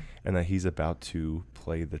young and that he's about to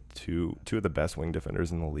play the two of the best wing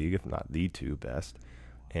defenders in the league, if not the 2 best,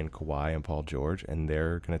 and Kawhi and Paul George, and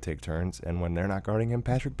they're going to take turns. And when they're not guarding him,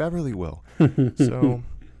 Patrick Beverly will. So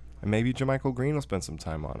maybe JaMychal Green will spend some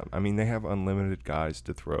time on him. I mean, they have unlimited guys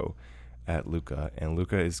to throw at Luka, and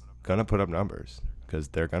Luka is going to put up numbers because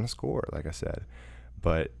they're going to score, like I said.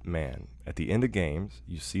 But, man, at the end of games,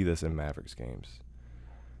 you see this in Mavericks games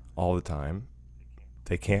all the time.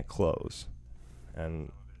 They can't close.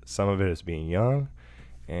 And some of it is being young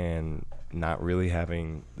and not really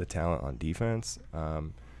having the talent on defense.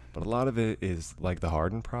 But a lot of it is like the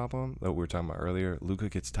Harden problem that we were talking about earlier. Luka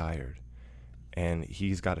gets tired, and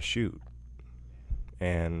he's got to shoot.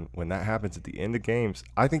 And when that happens at the end of games,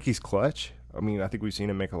 I think he's clutch. I mean, I think we've seen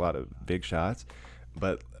him make a lot of big shots,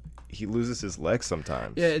 but he loses his legs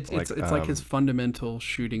sometimes. Yeah, it's like his fundamental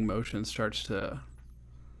shooting motion starts to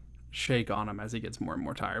shake on him as he gets more and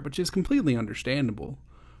more tired, which is completely understandable.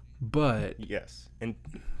 But yes, and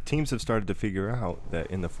teams have started to figure out that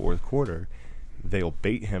in the fourth quarter, they'll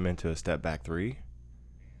bait him into a step back 3,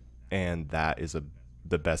 and that is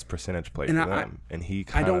the best percentage play for them. And he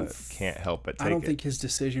kind of can't help but take it. I don't think his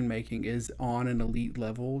decision making is on an elite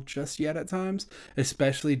level just yet at times,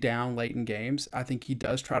 especially down late in games. I think he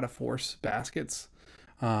does try to force baskets.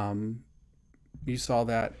 You saw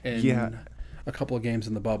that in a couple of games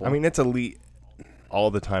in the bubble. I mean, it's elite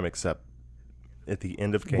all the time except at the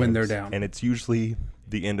end of games. When they're down. And it's usually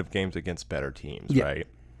the end of games against better teams, right?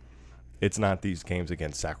 It's not these games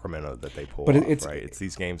against Sacramento that they pull off, right? It's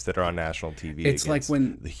these games that are on national TV it's against like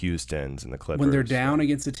when the Houstons and the Clippers. When they're down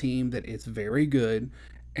against a team that is very good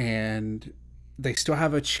and they still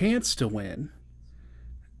have a chance to win,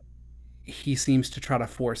 he seems to try to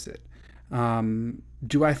force it.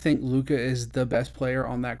 Do I think Luka is the best player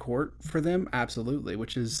on that court for them? Absolutely,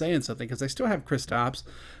 which is saying something because they still have Kristaps.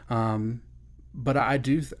 But I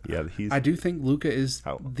do think Luka is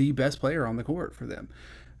the best player on the court for them.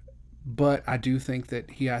 But I do think that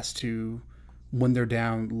he has to, when they're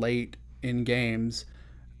down late in games,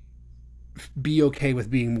 be okay with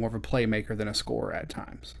being more of a playmaker than a scorer at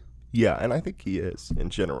times. Yeah, and I think he is in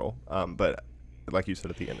general. But like you said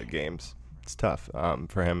at the end of games, it's tough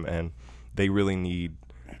for him. And they really need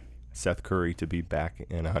Seth Curry to be back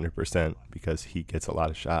in 100% because he gets a lot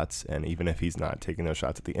of shots. And even if he's not taking those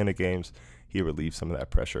shots at the end of games, he relieves some of that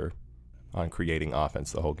pressure on creating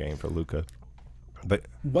offense the whole game for Luka. But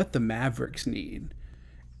what the Mavericks need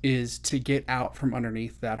is to get out from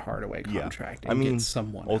underneath that Hardaway contract and get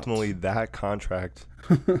someone ultimately else. That contract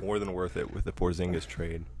more than worth it with the Porzingis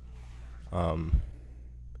trade. And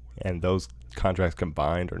those contracts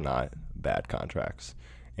combined are not bad contracts.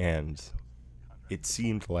 And it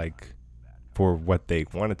seemed like for what they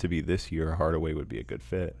wanted to be this year, Hardaway would be a good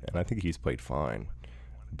fit. And I think he's played fine.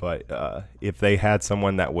 But if they had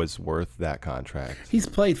someone that was worth that contract, he's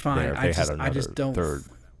played fine. I just don't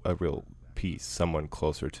a real piece, someone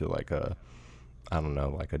closer to like a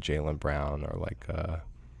Jaylen Brown or like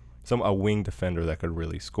a wing defender that could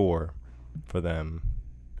really score for them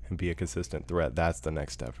and be a consistent threat. That's the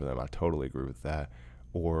next step for them. I totally agree with that.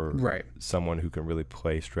 Or someone who can really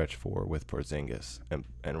play stretch four with Porzingis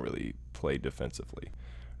and really play defensively.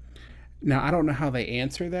 Now I don't know how they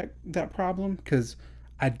answer that problem because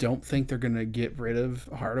I don't think they're going to get rid of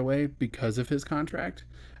Hardaway because of his contract.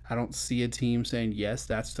 I don't see a team saying, yes,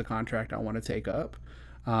 that's the contract I want to take up,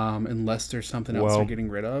 unless there's something else they're getting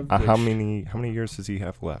rid of. How many years does he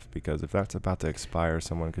have left? Because if that's about to expire,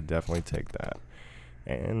 someone could definitely take that.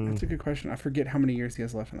 And that's a good question. I forget how many years he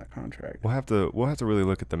has left in that contract. We'll have to really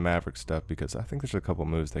look at the Maverick stuff because I think there's a couple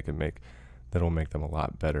moves they can make that'll make them a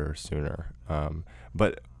lot better sooner.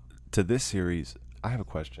 But to this series, I have a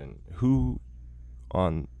question. Who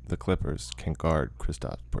on the Clippers can guard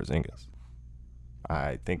Kristaps Porzingis?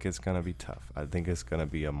 I think it's going to be tough. I think it's going to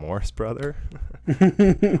be a Morris brother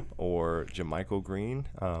or JaMychal Green.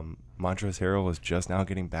 Montrezl Harrell is just now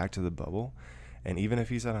getting back to the bubble. And even if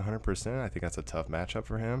he's at 100%, I think that's a tough matchup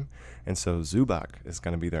for him. And so Zubac is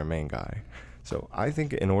going to be their main guy. So I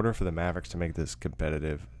think in order for the Mavericks to make this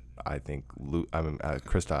competitive, I think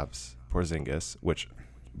Kristaps Porzingis, which,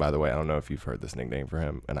 by the way, I don't know if you've heard this nickname for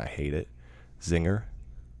him, and I hate it. Zinger.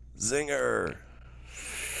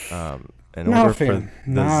 In order for the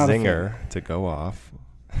Zinger to go off,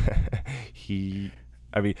 in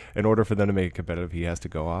order for them to make it competitive, he has to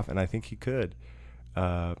go off, and I think he could.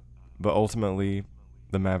 But ultimately,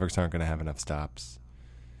 the Mavericks aren't going to have enough stops.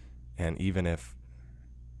 And even if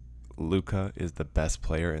Luka is the best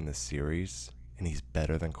player in this series, and he's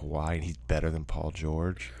better than Kawhi, and he's better than Paul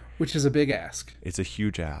George. Which is a big ask. It's a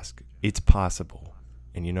huge ask. It's possible.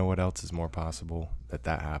 And you know what else is more possible? That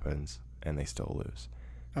happens, and they still lose.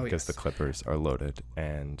 Because the Clippers are loaded,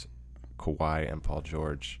 and Kawhi and Paul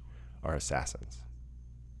George are assassins.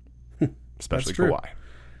 Especially Kawhi.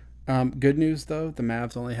 Good news, though, the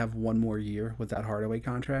Mavs only have one more year with that Hardaway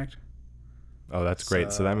contract. Oh, that's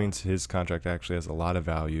great. So that means his contract actually has a lot of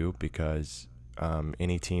value because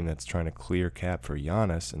any team that's trying to clear cap for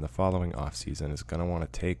Giannis in the following offseason is going to want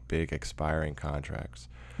to take big expiring contracts.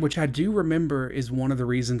 Which I do remember is one of the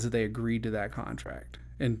reasons that they agreed to that contract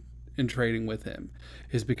and in trading with him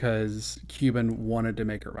is because Cuban wanted to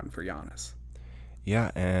make a run for Giannis.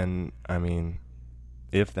 Yeah, and I mean,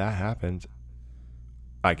 if that happened,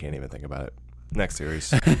 I can't even think about it. Next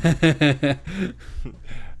series.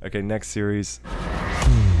 Okay, next series.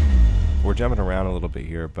 We're jumping around a little bit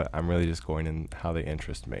here, but I'm really just going in how they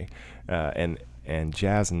interest me. And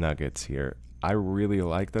Jazz Nuggets here. I really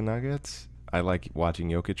like the Nuggets. I like watching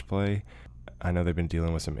Jokic play. I know they've been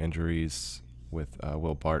dealing with some injuries with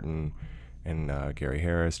Will Barton and Gary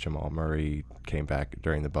Harris. Jamal Murray came back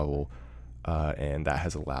during the bubble. And that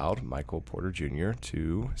has allowed Michael Porter Jr.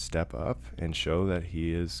 to step up and show that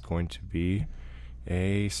he is going to be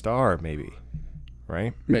a star, maybe.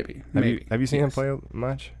 Right? Maybe. Have you seen him play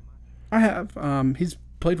much? I have. He's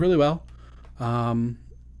played really well. The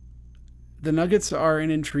Nuggets are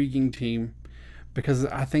an intriguing team because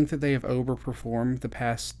I think that they have overperformed the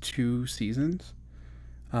past 2 seasons,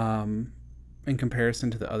 in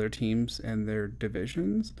comparison to the other teams in their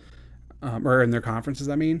divisions, or in their conferences.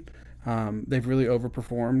 I mean, they've really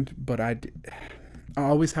overperformed, but I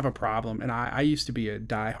always have a problem, and I used to be a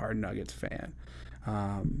diehard Nuggets fan,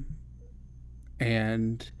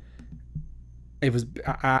 and it was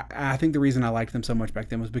I think the reason I liked them so much back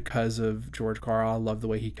then was because of George Karl. I loved the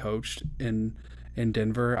way he coached in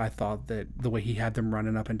Denver. I thought that the way he had them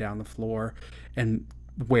running up and down the floor and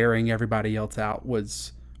wearing everybody else out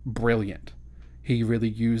was brilliant. He really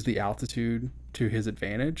used the altitude to his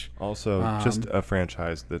advantage. Also, just a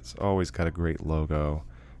franchise that's always got a great logo,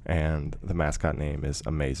 and the mascot name is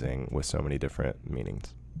amazing with so many different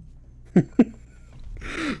meanings.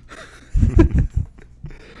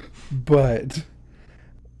 But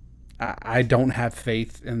I don't have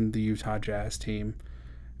faith in the Utah Jazz team,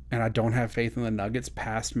 and I don't have faith in the Nuggets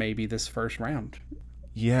past maybe this first round.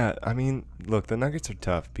 Yeah, I mean, look, the Nuggets are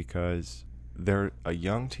tough because they're a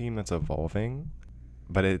young team that's evolving,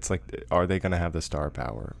 but it's like, are they going to have the star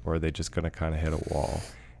power, or are they just going to kind of hit a wall?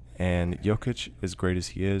 And Jokic, as great as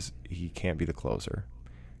he is, he can't be the closer.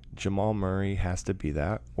 Jamal Murray has to be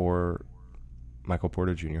that, or Michael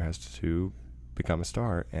Porter Jr. has to become a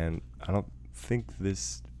star. And I don't think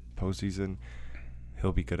this postseason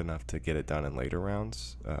he'll be good enough to get it done in later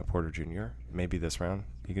rounds. Porter Jr., maybe this round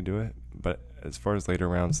he can do it. But as far as later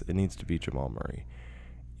rounds, it needs to be Jamal Murray.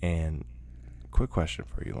 And quick question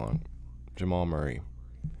for you, Long. Jamal Murray.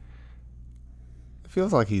 It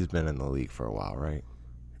feels like he's been in the league for a while, right?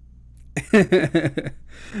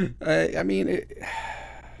 I mean, it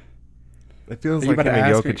feels like him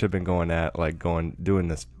and Jokic have been doing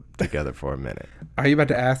this together for a minute. Are you about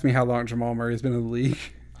to ask me how long Jamal Murray has been in the league?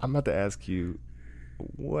 I'm about to ask you,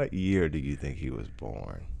 what year do you think he was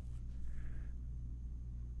born?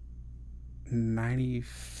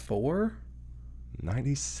 94?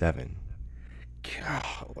 97.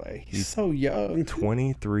 Golly, he's so young.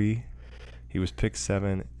 23. He was picked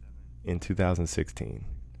 7 in 2016.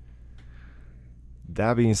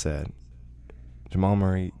 That being said, Jamal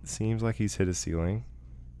Murray seems like he's hit his ceiling,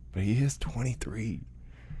 but he is 23.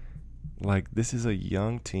 Like, this is a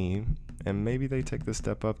young team, and maybe they take the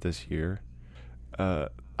step up this year.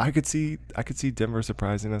 I could see Denver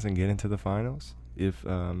surprising us and getting to the finals. If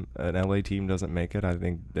an LA team doesn't make it, I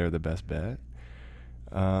think they're the best bet.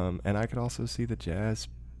 And I could also see the Jazz,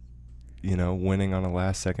 winning on a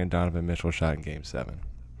last-second Donovan Mitchell shot in Game 7.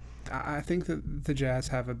 I think that the Jazz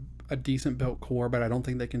have a decent built core, but I don't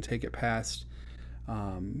think they can take it past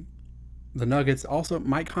the Nuggets. Also,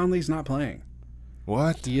 Mike Conley's not playing.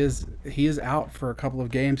 What? He is out for a couple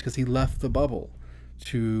of games because he left the bubble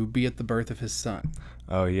to be at the birth of his son.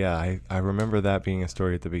 Oh, yeah. I remember that being a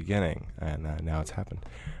story at the beginning, and now it's happened.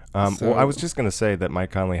 Well, I was just going to say that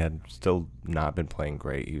Mike Conley had still not been playing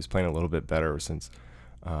great. He was playing a little bit better since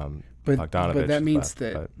Bogdanovich But that means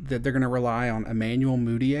left, that they're going to rely on Emmanuel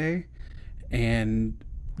Mudiay and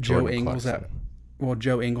Joe Ingles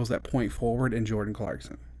at point forward and Jordan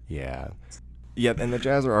Clarkson. Yeah. Yeah, and the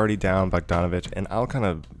Jazz are already down Bogdanovich, and I'll kind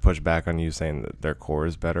of push back on you saying that their core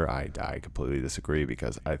is better. I completely disagree,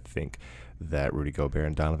 because I think that Rudy Gobert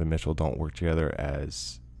and Donovan Mitchell don't work together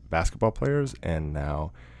as basketball players, and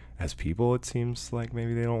now as people it seems like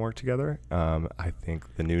maybe they don't work together. I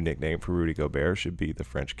think the new nickname for Rudy Gobert should be the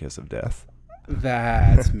French kiss of death.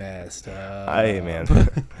 That's messed up.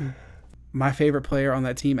 Man. My favorite player on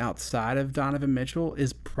that team outside of Donovan Mitchell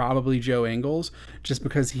is probably Joe Ingles, just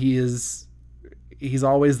because he's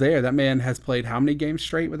always there. That man has played how many games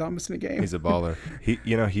straight without missing a game? He's a baller.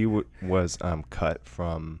 He was cut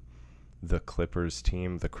from the Clippers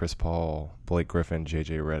team, the Chris Paul, Blake Griffin,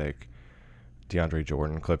 JJ Redick, DeAndre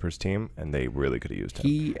Jordan Clippers team, and they really could have used him.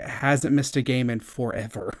 He hasn't missed a game in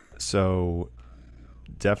forever. So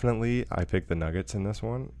definitely I picked the Nuggets in this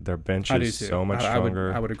one. Their bench is so much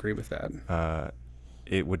stronger. I would agree with that.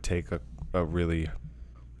 It would take a really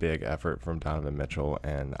big effort from Donovan Mitchell,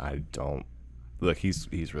 and I don't look. He's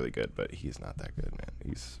really good, but he's not that good,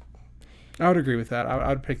 man. I would agree with that. I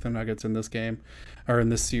would pick the Nuggets in this game, or in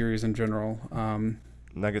this series in general.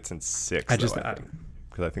 Nuggets in 6. Because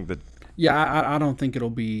I think that. Yeah, I don't think it'll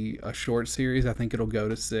be a short series. I think it'll go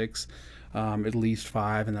to 6, at least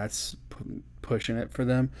 5, and that's pushing it for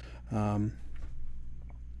them.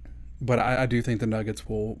 But I do think the Nuggets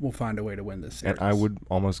will find a way to win this series. And I would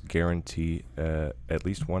almost guarantee at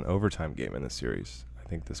least one overtime game in this series. I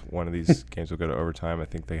think one of these games will go to overtime. I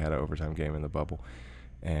think they had an overtime game in the bubble,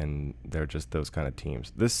 and they're just those kind of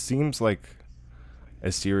teams. This seems like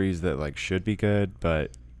a series that should be good,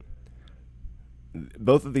 but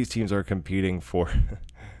both of these teams are competing for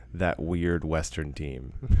that weird Western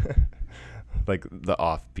team. Like the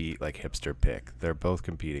offbeat, like hipster pick. They're both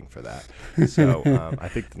competing for that. So I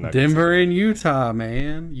think the Nuggets. Denver and Utah,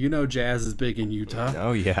 man. You know Jazz is big in Utah.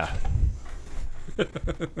 Oh, yeah.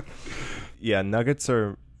 Yeah, Nuggets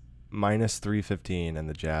are minus 315 and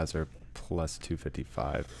the Jazz are plus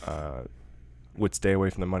 255. Would stay away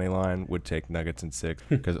from the money line, would take Nuggets in 6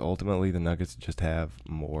 because ultimately the Nuggets just have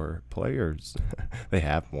more players. They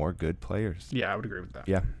have more good players. Yeah, I would agree with that.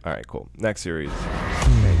 Yeah. All right, cool. Next series.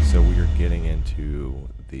 Okay, so we are getting into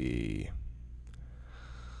the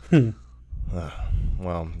the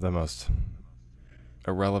most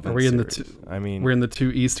irrelevant Are we in series. we're in the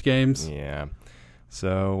 2 East games? Yeah.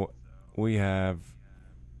 So we have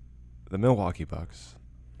the Milwaukee Bucks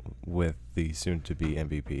with the soon-to-be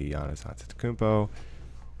MVP Giannis Antetokounmpo.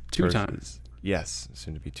 2 times. Yes,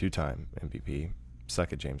 soon-to-be 2-time MVP.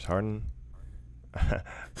 Suck it, James Harden.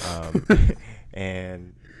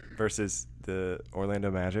 And versus the Orlando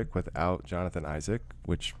Magic without Jonathan Isaac,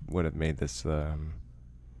 which would have made this a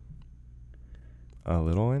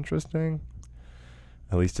little interesting.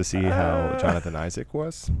 At least to see how Jonathan Isaac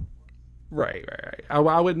was. Right. I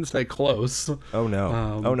wouldn't say close. Oh,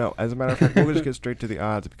 no. Oh, no. As a matter of fact, we'll just get straight to the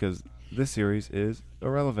odds because this series is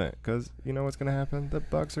irrelevant because you know what's going to happen? The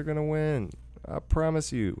Bucks are going to win. I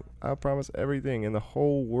promise you. I promise everything in the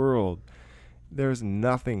whole world. There's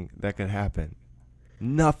nothing that could happen.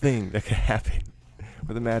 Nothing that could happen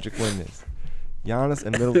where the Magic win this. Giannis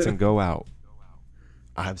and Middleton go out.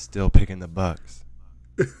 I'm still picking the Bucks.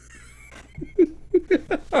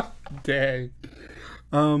 Dang.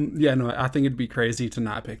 Yeah, no, I think it'd be crazy to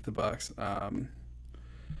not pick the Bucks. Giannis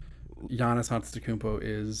Antetokounmpo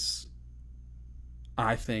is,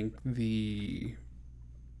 I think, the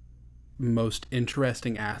most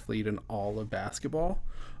interesting athlete in all of basketball.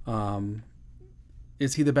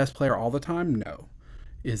 Is he the best player all the time? No.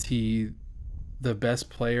 Is he the best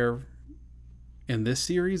player in this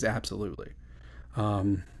series? Absolutely.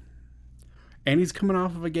 And he's coming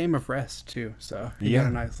off of a game of rest too, so he got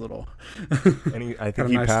a nice little. And I think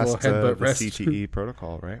he passed the CTE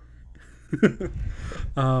protocol, right?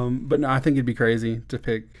 But no, I think it'd be crazy to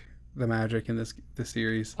pick the Magic in this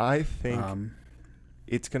series. I think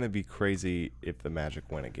it's going to be crazy if the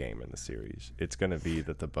Magic win a game in the series. It's going to be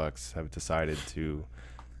that the Bucks have decided to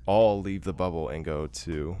all leave the bubble and go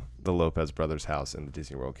to the Lopez brothers' house in the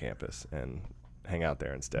Disney World campus and hang out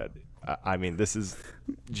there instead. I mean, this is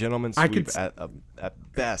gentleman's sweep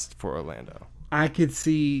at best for Orlando. I could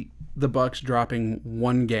see the Bucks dropping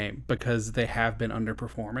one game because they have been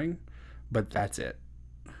underperforming, but that's it.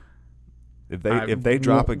 If they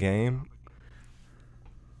drop a game,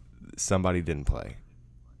 somebody didn't play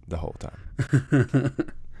the whole time.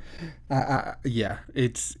 Yeah,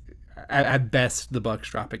 it's at best the Bucks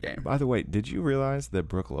drop a game. By the way, did you realize that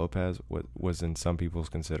Brook Lopez was in some people's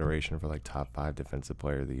consideration for like top 5 defensive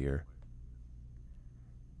player of the year?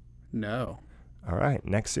 No. All right,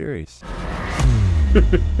 next series.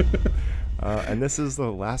 And this is the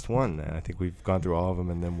last one. And I think we've gone through all of them,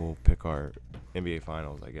 and then we'll pick our NBA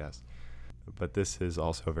Finals, I guess. But this is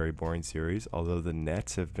also a very boring series, although the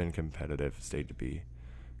Nets have been competitive, stayed to be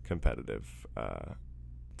competitive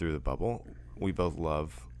through the bubble. We both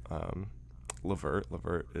love LeVert.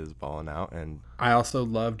 LeVert is balling out. And I also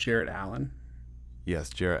love Jarrett Allen. Yes,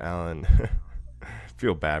 Jarrett Allen.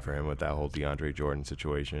 Feel bad for him with that whole DeAndre Jordan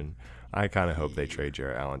situation. I kind of hope they trade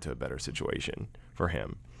Jarrett Allen to a better situation for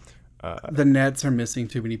him. The Nets are missing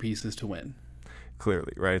too many pieces to win.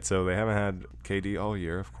 Clearly, right? So they haven't had KD all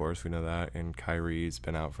year, of course, we know that, and Kyrie's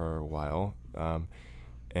been out for a while.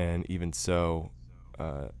 And even so,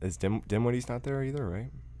 is Dinwiddie's not there either, right?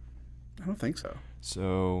 I don't think so.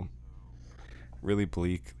 So, really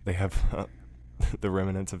bleak. They have the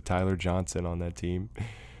remnants of Tyler Johnson on that team.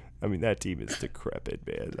 I mean, that team is decrepit,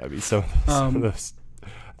 man. I mean, some of those.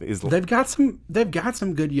 They've got some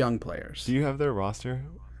good young players. Do you have their roster?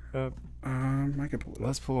 I could pull it up.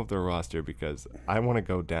 Let's pull up their roster because I want to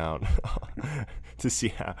go down to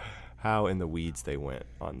see how in the weeds they went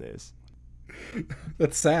on this.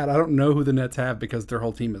 That's sad. I don't know who the Nets have because their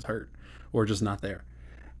whole team is hurt or just not there.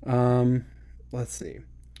 Let's see.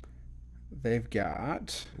 They've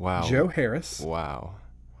got Joe Harris. Wow.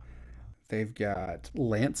 They've got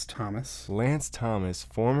Lance Thomas. Lance Thomas,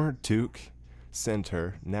 former Duke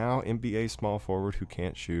center, now NBA small forward who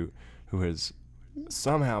can't shoot, who has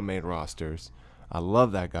somehow made rosters. I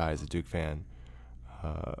love that guy as a Duke fan.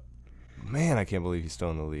 Man, I can't believe he's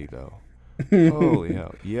still in the league, though. Holy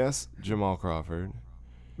hell. Yes, Jamal Crawford.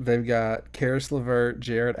 They've got Karis LeVert,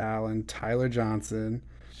 Jarrett Allen, Tyler Johnson.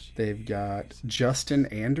 They've got Justin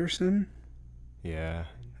Anderson. Yeah.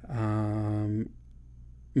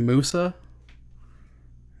 Musa?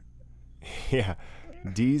 Yeah.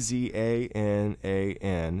 Dzannan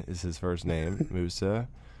is his first name. Musa.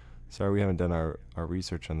 Sorry, we haven't done our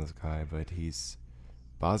research on this guy, but he's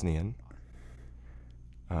Bosnian.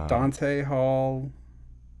 Dante Hall.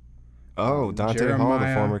 Dante Hall,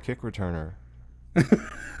 the former kick returner.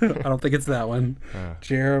 I don't think it's that one.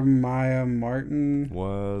 Jeremiah Martin.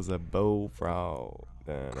 Was a bullfrog.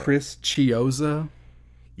 Chris Chioza.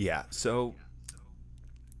 Yeah, so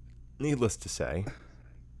needless to say,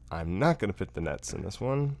 I'm not going to pick the Nets in this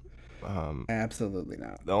one. Absolutely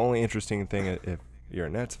not. The only interesting thing, if you're a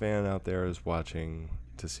Nets fan out there, is watching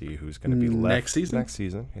to see who's going to be left next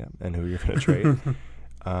season, yeah, and who you're going to trade.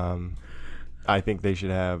 I think they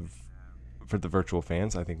should have, for the virtual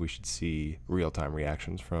fans, I think we should see real-time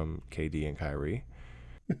reactions from KD and Kyrie.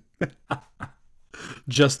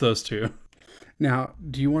 Just those two. Now,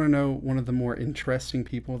 do you want to know one of the more interesting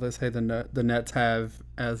people that say the Nets have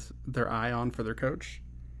as their eye on for their coach?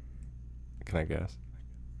 Can I guess?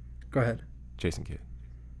 Go ahead. Jason Kidd.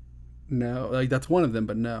 No, like that's one of them,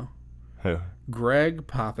 but no. Who? Greg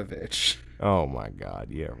Popovich. Oh my God!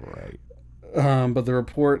 Yeah, right. But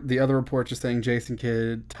the other reports are saying Jason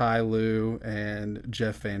Kidd, Ty Lue, and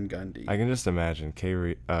Jeff Van Gundy. I can just imagine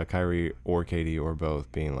Kyrie or KD or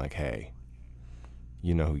both being like, "Hey,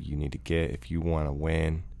 you know who you need to get if you want to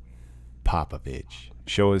win? Popovich.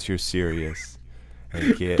 Show us you're serious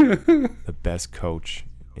and get the best coach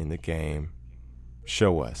in the game.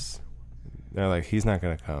 Show us." They're like, "He's not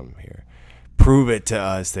going to come here. Prove it to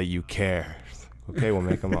us that you care." Okay, we'll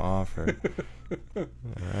make him an offer. All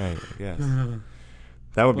right, I guess.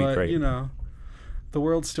 That would be great. You know, the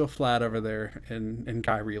world's still flat over there in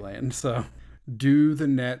Kyrie land. So, do the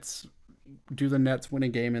Nets win a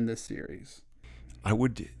game in this series? I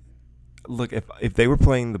would look if they were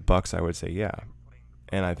playing the Bucks, I would say yeah,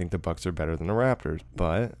 and I think the Bucks are better than the Raptors.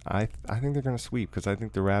 But I think they're going to sweep because I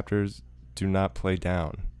think the Raptors do not play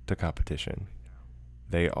down to competition.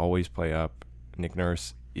 They always play up. Nick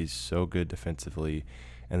Nurse is so good defensively,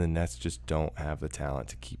 and the Nets just don't have the talent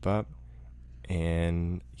to keep up.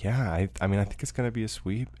 And yeah, I mean I think it's going to be a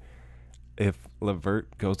sweep. If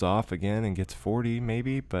LeVert goes off again and gets 40,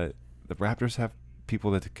 maybe, but the Raptors have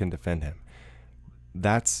people that can defend him.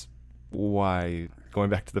 That's why, going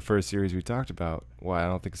back to the first series we talked about, why I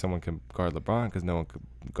don't think someone can guard LeBron, because no one could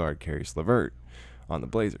guard Caris LeVert on the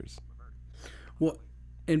Blazers. Well,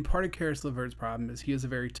 and part of Caris LeVert's problem is he is a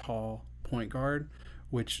very tall point guard,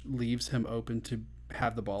 which leaves him open to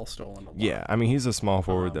have the ball stolen a lot. Yeah, I mean, he's a small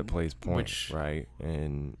forward that plays point, right?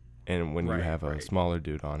 And when you have a smaller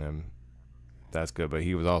dude on him, that's good. But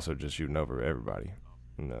he was also just shooting over everybody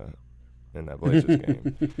in that Blazers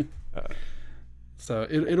game. So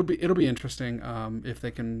it'll be interesting if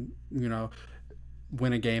they can, you know,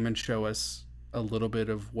 win a game and show us a little bit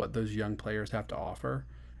of what those young players have to offer,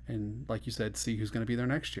 and like you said, see who's going to be there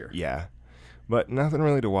next year. Yeah, but nothing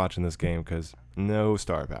really to watch in this game because no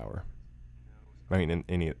star power. I mean,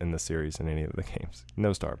 in the series, in any of the games,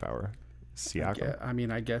 no star power.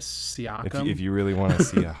 Siakam. I guess Siakam. If you really want to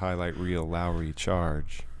see a highlight reel Lowry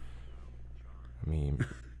charge, I mean.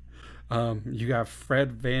 You got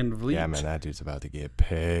Fred VanVleet. Yeah, man, that dude's about to get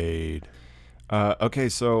paid. Okay,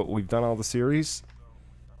 so we've done all the series.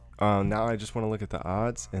 Now I just want to look at the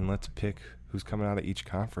odds, and let's pick who's coming out of each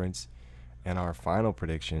conference and our final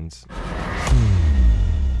predictions.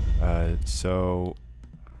 So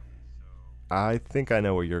I think I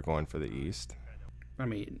know where you're going for the East. I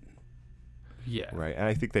mean, yeah. Right, and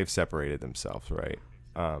I think they've separated themselves, right?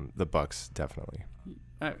 The Bucks, definitely.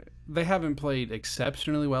 They haven't played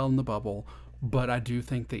exceptionally well in the bubble, but I do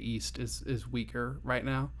think the East is weaker right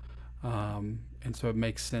now, and so it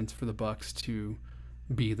makes sense for the Bucks to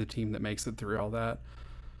be the team that makes it through all that.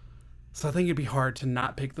 So I think it'd be hard to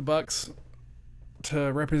not pick the Bucks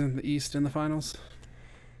to represent the East in the finals.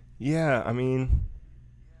 Yeah, I mean,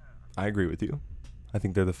 I agree with you. I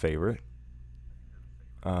think they're the favorite.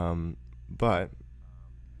 But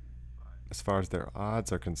as far as their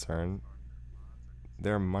odds are concerned,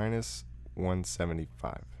 they're minus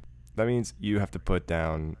 175. That means you have to put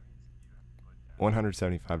down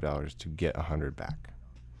 $175 to get $100 back.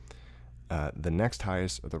 The next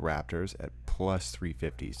highest are the Raptors at plus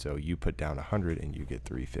 350. So you put down 100 and you get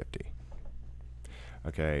 350.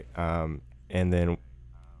 Okay, and then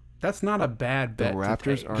that's not a bad bet. The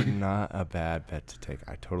Raptors are not a bad bet to take.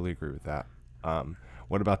 I totally agree with that.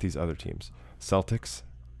 What about these other teams? Celtics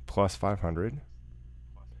plus 500.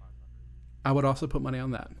 I would also put money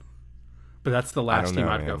on that, but that's the last team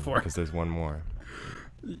I'd go for. Because there's one more.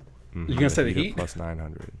 You're gonna say the Heat plus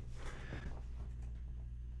 900.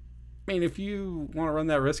 I mean, if you want to run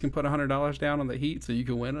that risk and put $100 down on the Heat so you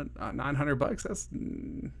can win $900, that's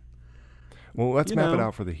well. Let's map it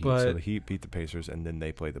out for the Heat. but- So the Heat beat the Pacers, and then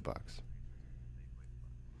they play the Bucks.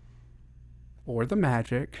 or the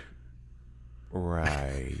Magic.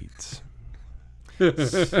 Right.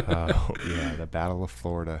 So yeah, the Battle of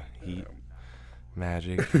Florida, Heat,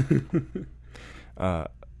 Magic.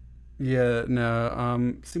 Yeah,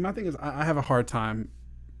 no. See, my thing is, I have a hard time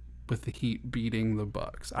with the Heat beating the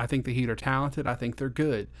Bucks. I think the Heat are talented. I think they're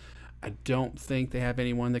good. I don't think they have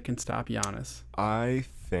anyone that can stop Giannis. I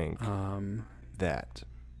think that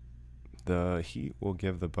the Heat will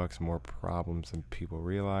give the Bucks more problems than people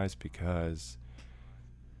realize because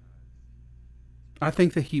I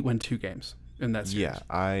think the Heat win 2 games in that series. yeah,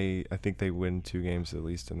 I think they win 2 games at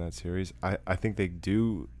least in that series. I think they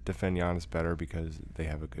do defend Giannis better because they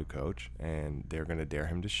have a good coach and they're going to dare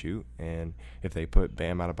him to shoot. And if they put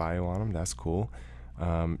Bam Adebayo on him, that's cool.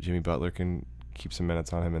 Jimmy Butler can keep some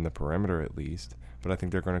minutes on him in the perimeter at least. But I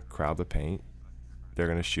think they're going to crowd the paint. They're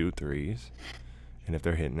going to shoot threes. And if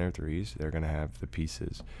they're hitting their threes, they're going to have the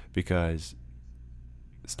pieces. Because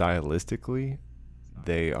stylistically,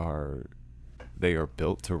 they are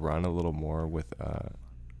built to run a little more with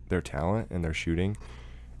their talent and their shooting,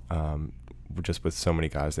 just with so many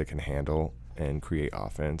guys that can handle and create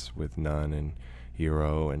offense with Nunn and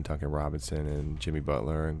Hero and Duncan Robinson and Jimmy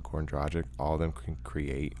Butler and Goran Dragic. All of them can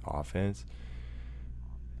create offense,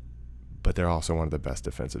 but they're also one of the best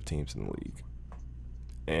defensive teams in the league.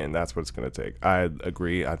 And that's what it's going to take. I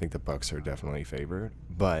agree. I think the Bucks are definitely favored,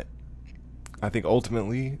 but I think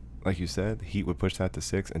ultimately, like you said, the Heat would push that to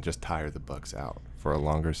 6 and just tire the Bucks out for a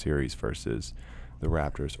longer series versus the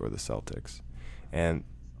Raptors or the Celtics. And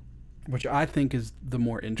which I think is the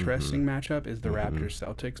more interesting matchup is the Raptors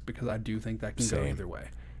Celtics, because I do think that can go either way.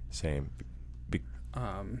 Same.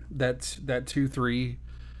 That 2-3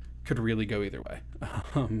 could really go either way.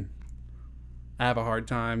 I have a hard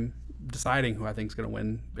time deciding who I think is going to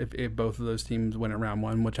win if both of those teams win at round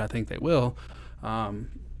 1, which I think they will. Have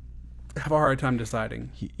a hard time deciding.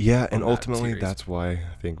 Yeah, and ultimately that's why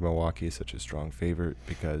I think Milwaukee is such a strong favorite,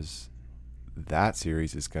 because that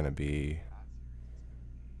series is going to be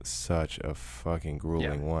such a fucking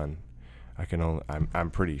grueling one. I'm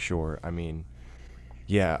pretty sure. I mean,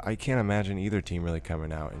 yeah, I can't imagine either team really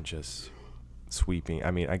coming out and just sweeping. I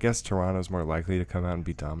mean, I guess Toronto's more likely to come out and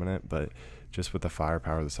be dominant, but just with the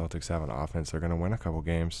firepower the Celtics have on offense, they're going to win a couple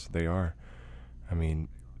games. They are. I mean,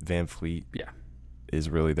 Van Fleet is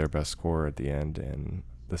really their best scorer at the end, and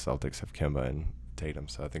the Celtics have Kemba and Tatum,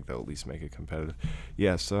 so I think they'll at least make it competitive.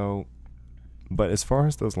 Yeah, so, but as far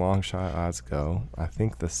as those long shot odds go, I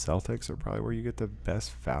think the Celtics are probably where you get the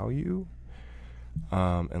best value,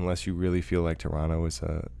 unless you really feel like Toronto is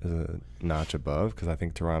a notch above, because I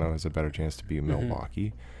think Toronto has a better chance to beat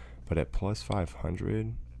Milwaukee. But at plus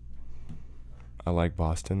 500, I like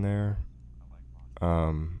Boston there.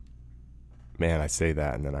 Man, I say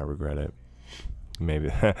that and then I regret it.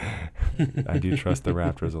 Maybe I do trust the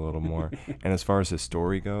Raptors a little more. And as far as his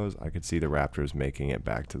story goes, I could see the Raptors making it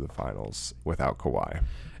back to the finals without Kawhi.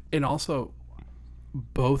 And also,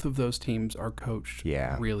 both of those teams are coached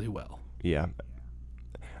really well. Yeah.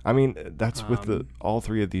 I mean, that's with all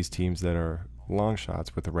 3 of these teams that are long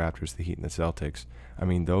shots, with the Raptors, the Heat, and the Celtics. I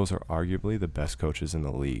mean, those are arguably the best coaches in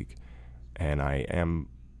the league. And I am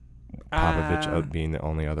Popovich being the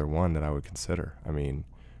only other one that I would consider. I mean,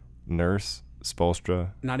 Nurse,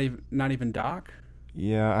 Spoelstra. Not even Doc?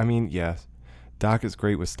 Yeah, I mean, yes. Doc is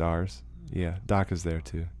great with stars. Yeah, Doc is there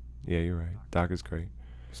too. Yeah, you're right. Doc is great.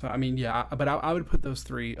 So, I mean, yeah, but I would put those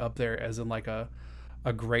 3 up there as in like a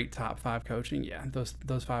great top 5 coaching. Yeah,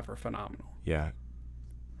 those 5 are phenomenal. Yeah.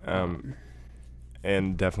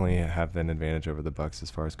 And definitely have an advantage over the Bucks as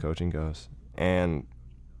far as coaching goes. And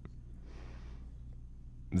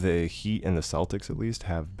the Heat and the Celtics at least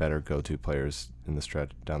have better go-to players in the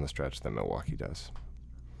stretch down the stretch than Milwaukee does.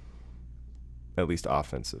 At least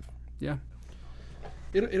offensive. Yeah.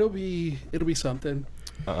 It'll be something.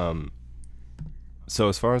 So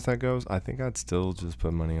as far as that goes, I think I'd still just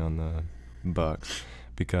put money on the Bucks,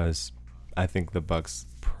 because I think the Bucks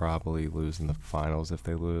probably lose in the finals if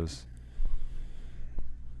they lose.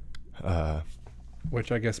 Which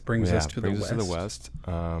I guess brings us to the West. Brings us to the West.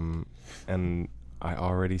 And I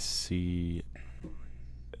already see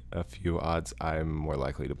a few odds I'm more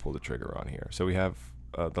likely to pull the trigger on here. So we have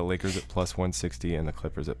the Lakers at plus 160 and the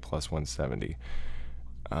Clippers at plus 170.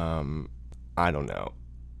 I don't know.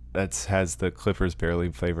 That has the Clippers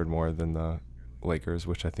barely favored more than the Lakers,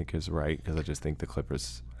 which I think is right, because I just think the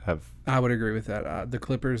Clippers have... I would agree with that. The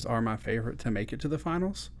Clippers are my favorite to make it to the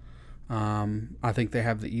finals. I think they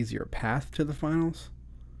have the easier path to the finals.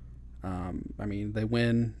 I mean, they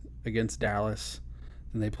win against Dallas,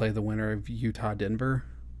 and they play the winner of Utah-Denver,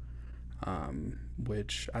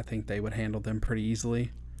 which I think they would handle them pretty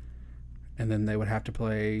easily. And then they would have to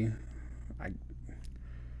play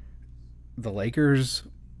the Lakers,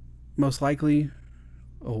 most likely,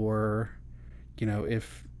 or,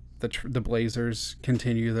 if the Blazers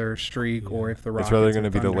continue their streak, or if the Rockets. It's rather going to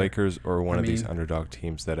be the Lakers or one of these underdog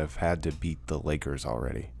teams that have had to beat the Lakers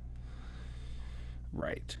already.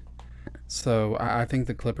 Right. So I think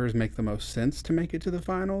the Clippers make the most sense to make it to the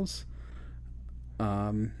finals.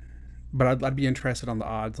 But I'd be interested on the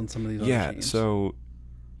odds on some of these other teams. Yeah, so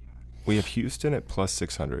we have Houston at plus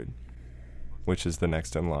 600, which is the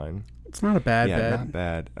next in line. It's not a bad bet. Yeah, not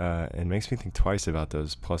bad. It makes me think twice about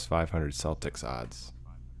those plus 500 Celtics odds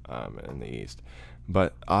in the East.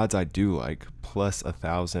 But odds I do like, plus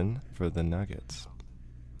 1,000 for the Nuggets.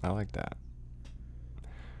 I like that.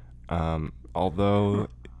 Although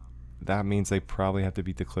that means they probably have to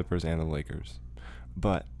beat the Clippers and the Lakers.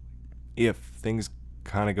 But if things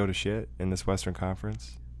kind of go to shit in this Western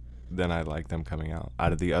Conference, then I like them coming out.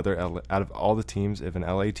 Out of all the teams, if an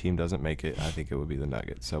LA team doesn't make it, I think it would be the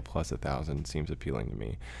Nuggets. So plus 1,000 seems appealing to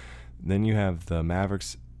me. Then you have the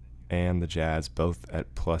Mavericks and the Jazz both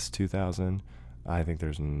at plus 2,000. I think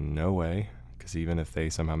there's no way, because even if they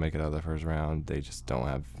somehow make it out of the first round, they just don't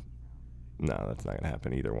have. No, that's not going to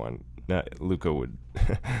happen. Either one. No, Luka would.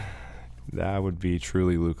 That would be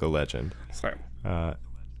truly Luka legend. Sorry.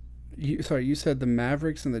 You said the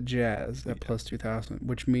Mavericks and the Jazz at plus 2,000,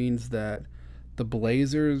 which means that the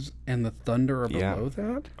Blazers and the Thunder are below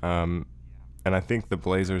that? And I think the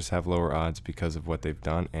Blazers have lower odds because of what they've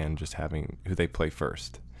done and just having who they play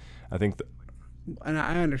first. I think and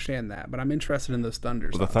I understand that, but I'm interested in those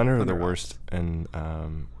Thunders. Well, the Thunder are the worst in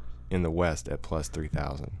the West at plus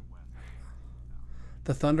 3,000.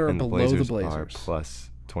 The Thunder are below the Blazers. Are plus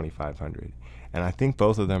 2,500. And I think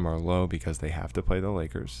both of them are low because they have to play the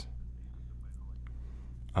Lakers.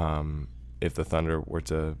 If the Thunder were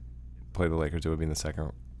to play the Lakers, it would be in the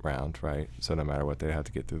second round, right? So no matter what, they'd have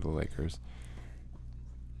to get through the Lakers.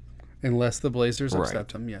 Unless the Blazers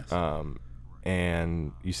accept them, yes.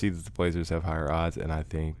 And you see that the Blazers have higher odds, and I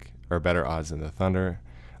think, or better odds than the Thunder.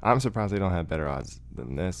 I'm surprised they don't have better odds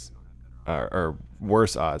than this, or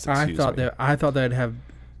worse odds. I thought that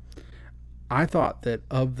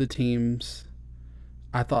of the teams,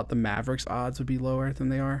 I thought the Mavericks odds would be lower than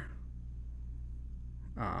they are.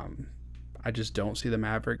 I just don't see the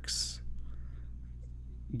Mavericks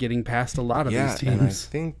getting past a lot of these teams. And I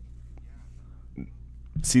think,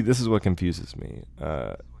 see, this is what confuses me,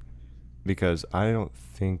 because I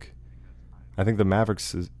think the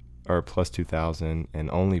Mavericks are plus 2,000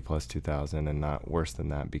 and only plus 2,000 and not worse than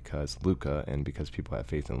that because Luka and because people have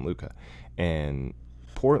faith in Luka. And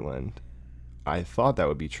Portland, I thought that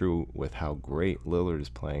would be true with how great Lillard is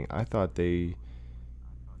playing. I thought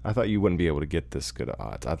you wouldn't be able to get this good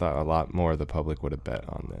odds. I thought a lot more of the public would have bet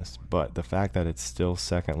on this. But the fact that it's still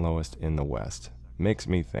second lowest in the West makes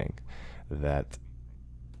me think that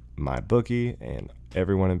my bookie and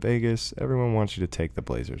everyone in Vegas, everyone wants you to take the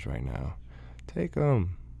Blazers right now. Take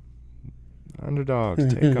them.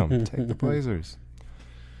 Underdogs, take them. Take the Blazers.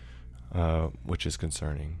 Which is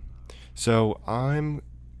concerning. So I'm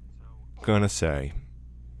going to say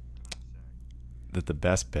that the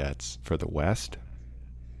best bets for the West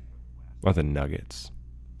are the Nuggets.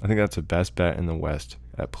 I think that's the best bet in the West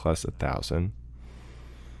at plus 1,000.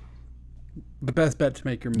 The best bet to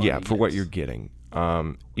make your money. Yeah, for what you're getting.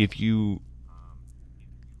 If you,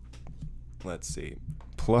 let's see,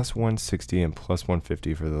 plus 160 and plus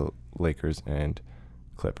 150 for the Lakers and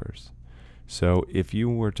Clippers. So if you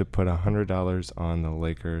were to put $100 on the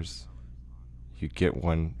Lakers, you get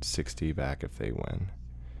 160 back if they win.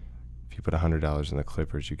 If you put $100 in the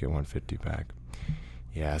Clippers, you get 150 back.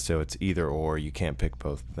 Yeah, so it's either or. You can't pick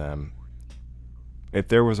both of them. If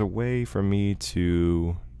there was a way for me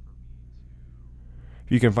to,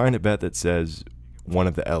 if you can find a bet that says one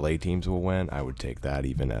of the LA teams will win, I would take that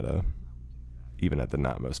even at the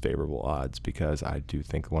not most favorable odds, because I do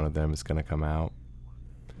think one of them is going to come out.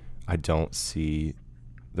 I don't see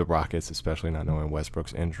the Rockets, especially not knowing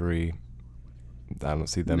Westbrook's injury. I don't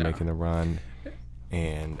see them making a run,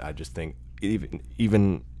 and I just think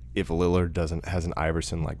even if Lillard has an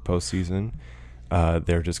Iverson like postseason,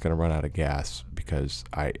 they're just going to run out of gas, because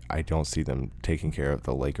I don't see them taking care of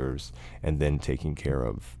the Lakers and then taking care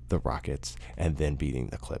of the Rockets and then beating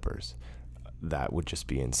the Clippers. That would just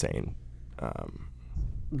be insane.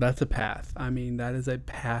 That's a path. I mean, that is a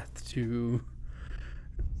path to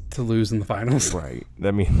lose in the finals. Right.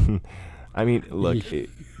 I mean, look,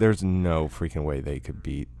 there's no freaking way they could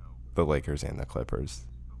beat the Lakers and the Clippers.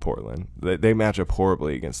 Portland. They match up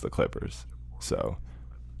horribly against the Clippers. So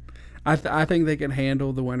I think they can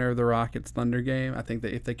handle the winner of the Rockets Thunder game. I think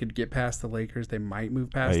that if they could get past the Lakers, they might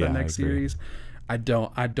move past that next series. I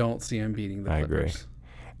don't see them beating the Clippers.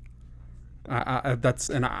 I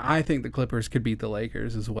agree. I think the Clippers could beat the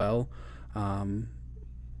Lakers as well.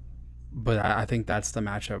 But I think that's the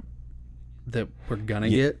matchup that we're gonna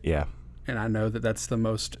get. Yeah. And I know that that's the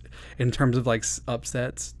most, in terms of like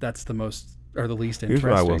upsets, that's the most or the least interesting.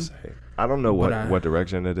 Here's what I will say. I don't know what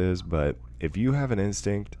direction it is, but if you have an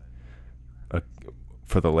instinct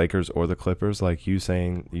for the Lakers or the Clippers, like you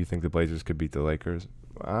saying you think the Blazers could beat the Lakers,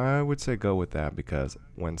 I would say go with that, because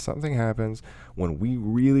when something happens, when we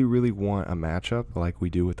really, really want a matchup like we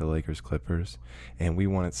do with the Lakers Clippers, and we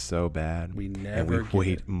want it so bad, we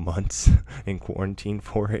wait months in quarantine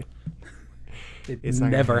for it. It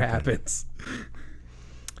never happens.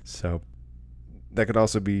 So that could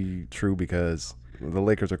also be true because the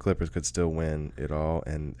Lakers or Clippers could still win it all,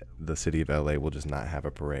 and the city of LA will just not have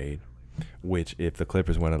a parade. Which, if the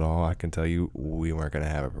Clippers win it all, I can tell you we weren't going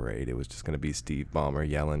to have a parade. It was just going to be Steve Ballmer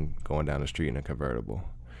yelling, going down the street in a convertible.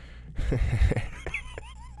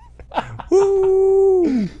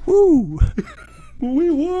 Woo! Woo! We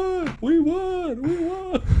won! We won! We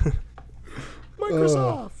won!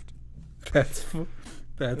 Microsoft. That's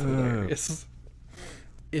hilarious.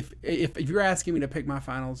 If you're asking me to pick my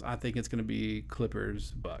finals, I think it's going to be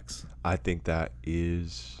Clippers Bucks. I think that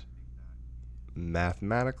is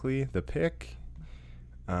mathematically the pick.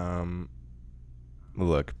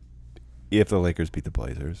 Look, if the Lakers beat the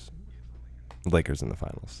Blazers, Lakers in the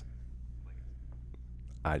finals.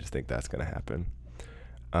 I just think that's going to happen.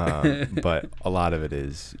 But a lot of it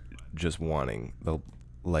is just wanting the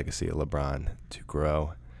legacy of LeBron to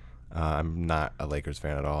grow. I'm not a Lakers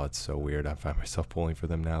fan at all. It's so weird. I find myself pulling for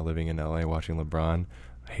them now, living in LA, watching LeBron.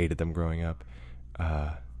 I hated them growing up.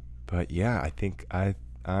 But yeah, I think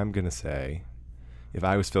I'm going to say, if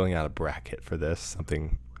I was filling out a bracket for this,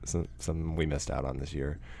 something we missed out on this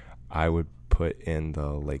year, I would put in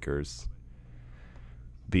the Lakers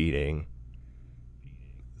beating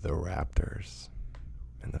the Raptors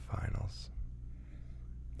in the finals.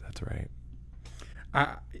 That's right.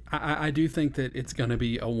 I do think that it's going to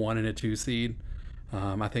be a 1 and a 2 seed.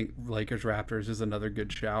 I think Lakers Raptors is another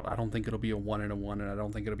good shout. I don't think it'll be a 1 and a 1, and I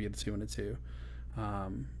don't think it'll be a 2 and a 2.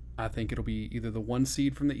 I think it'll be either the 1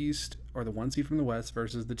 seed from the East or the 1 seed from the West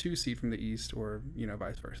versus the 2 seed from the East, or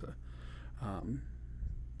vice versa.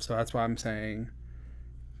 So that's why I'm saying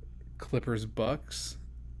Clippers Bucks,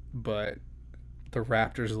 but the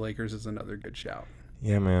Raptors Lakers is another good shout.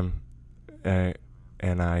 Yeah, man.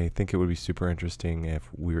 And I think it would be super interesting if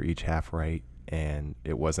we were each half right and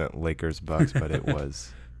it wasn't Lakers Bucks, but it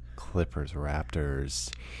was Clippers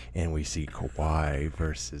Raptors, and we see Kawhi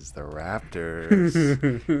versus the Raptors.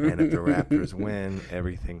 And if the Raptors win,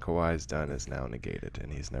 everything Kawhi's done is now negated,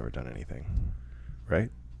 and he's never done anything. Right?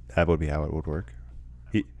 That would be how it would work.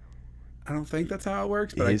 I don't think that's how it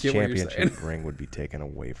works, but I get what you're saying. His championship ring would be taken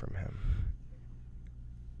away from him.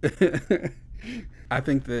 I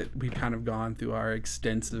think that we've kind of gone through our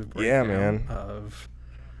extensive breakdown of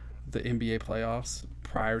the NBA playoffs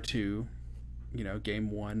prior to,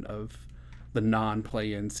 game 1 of the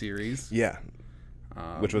non-play-in series. Yeah,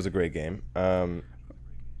 which was a great game.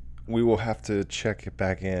 We will have to check it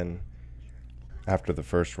back in after the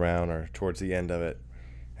first round or towards the end of it,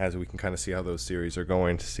 as we can kind of see how those series are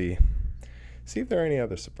going, to see if there are any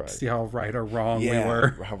other surprises. See how right or wrong we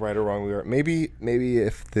were. How right or wrong we were. Maybe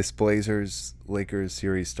if this Blazers-Lakers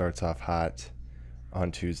series starts off hot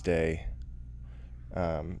on Tuesday,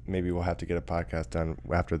 maybe we'll have to get a podcast done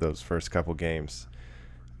after those first couple games.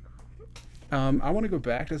 I want to go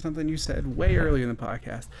back to something you said way earlier in the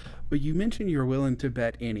podcast, but you mentioned you were willing to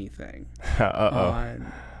bet anything on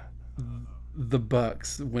the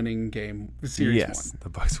Bucks winning game series 1. Yes, the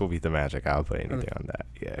Bucks will beat the Magic. I'll play anything on that.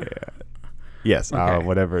 Yeah. Yes, okay.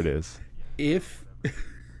 Whatever it is. If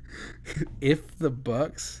the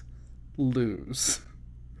Bucks lose,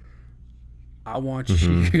 I want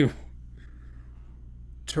you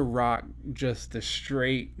to rock just the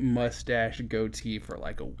straight mustache goatee for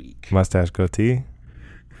like a week. Mustache goatee?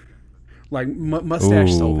 Like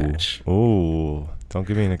mustache soul patch. Ooh, don't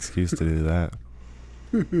give me an excuse to do that.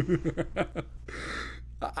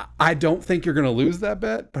 I don't think you're going to lose that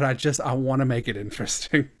bet, but I want to make it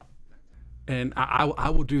interesting. And I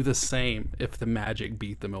will do the same if the Magic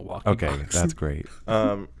beat the Milwaukee Bucks. Okay, that's great.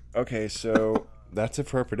 Okay, so that's it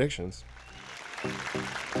for our predictions.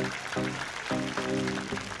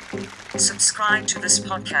 Subscribe to this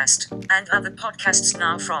podcast and other podcasts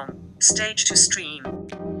now from Stage to Stream.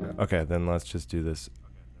 Okay, then let's just do this.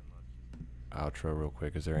 outro real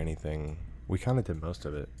quick. Is there anything? We kind of did most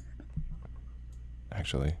of it,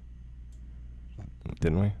 actually.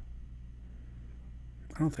 Didn't we?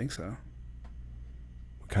 I don't think so.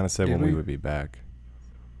 We kind of said Did when we? we would be back.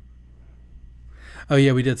 Oh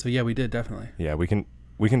yeah, we did. So yeah, we did definitely. Yeah, we can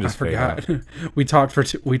just I fade out. forgot. we talked for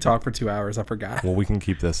 2 hours. I forgot. Well, we can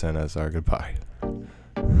keep this in as our goodbye. All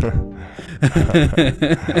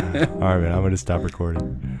right, man. I'm going to stop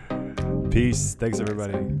recording. Peace. Thanks,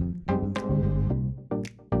 everybody.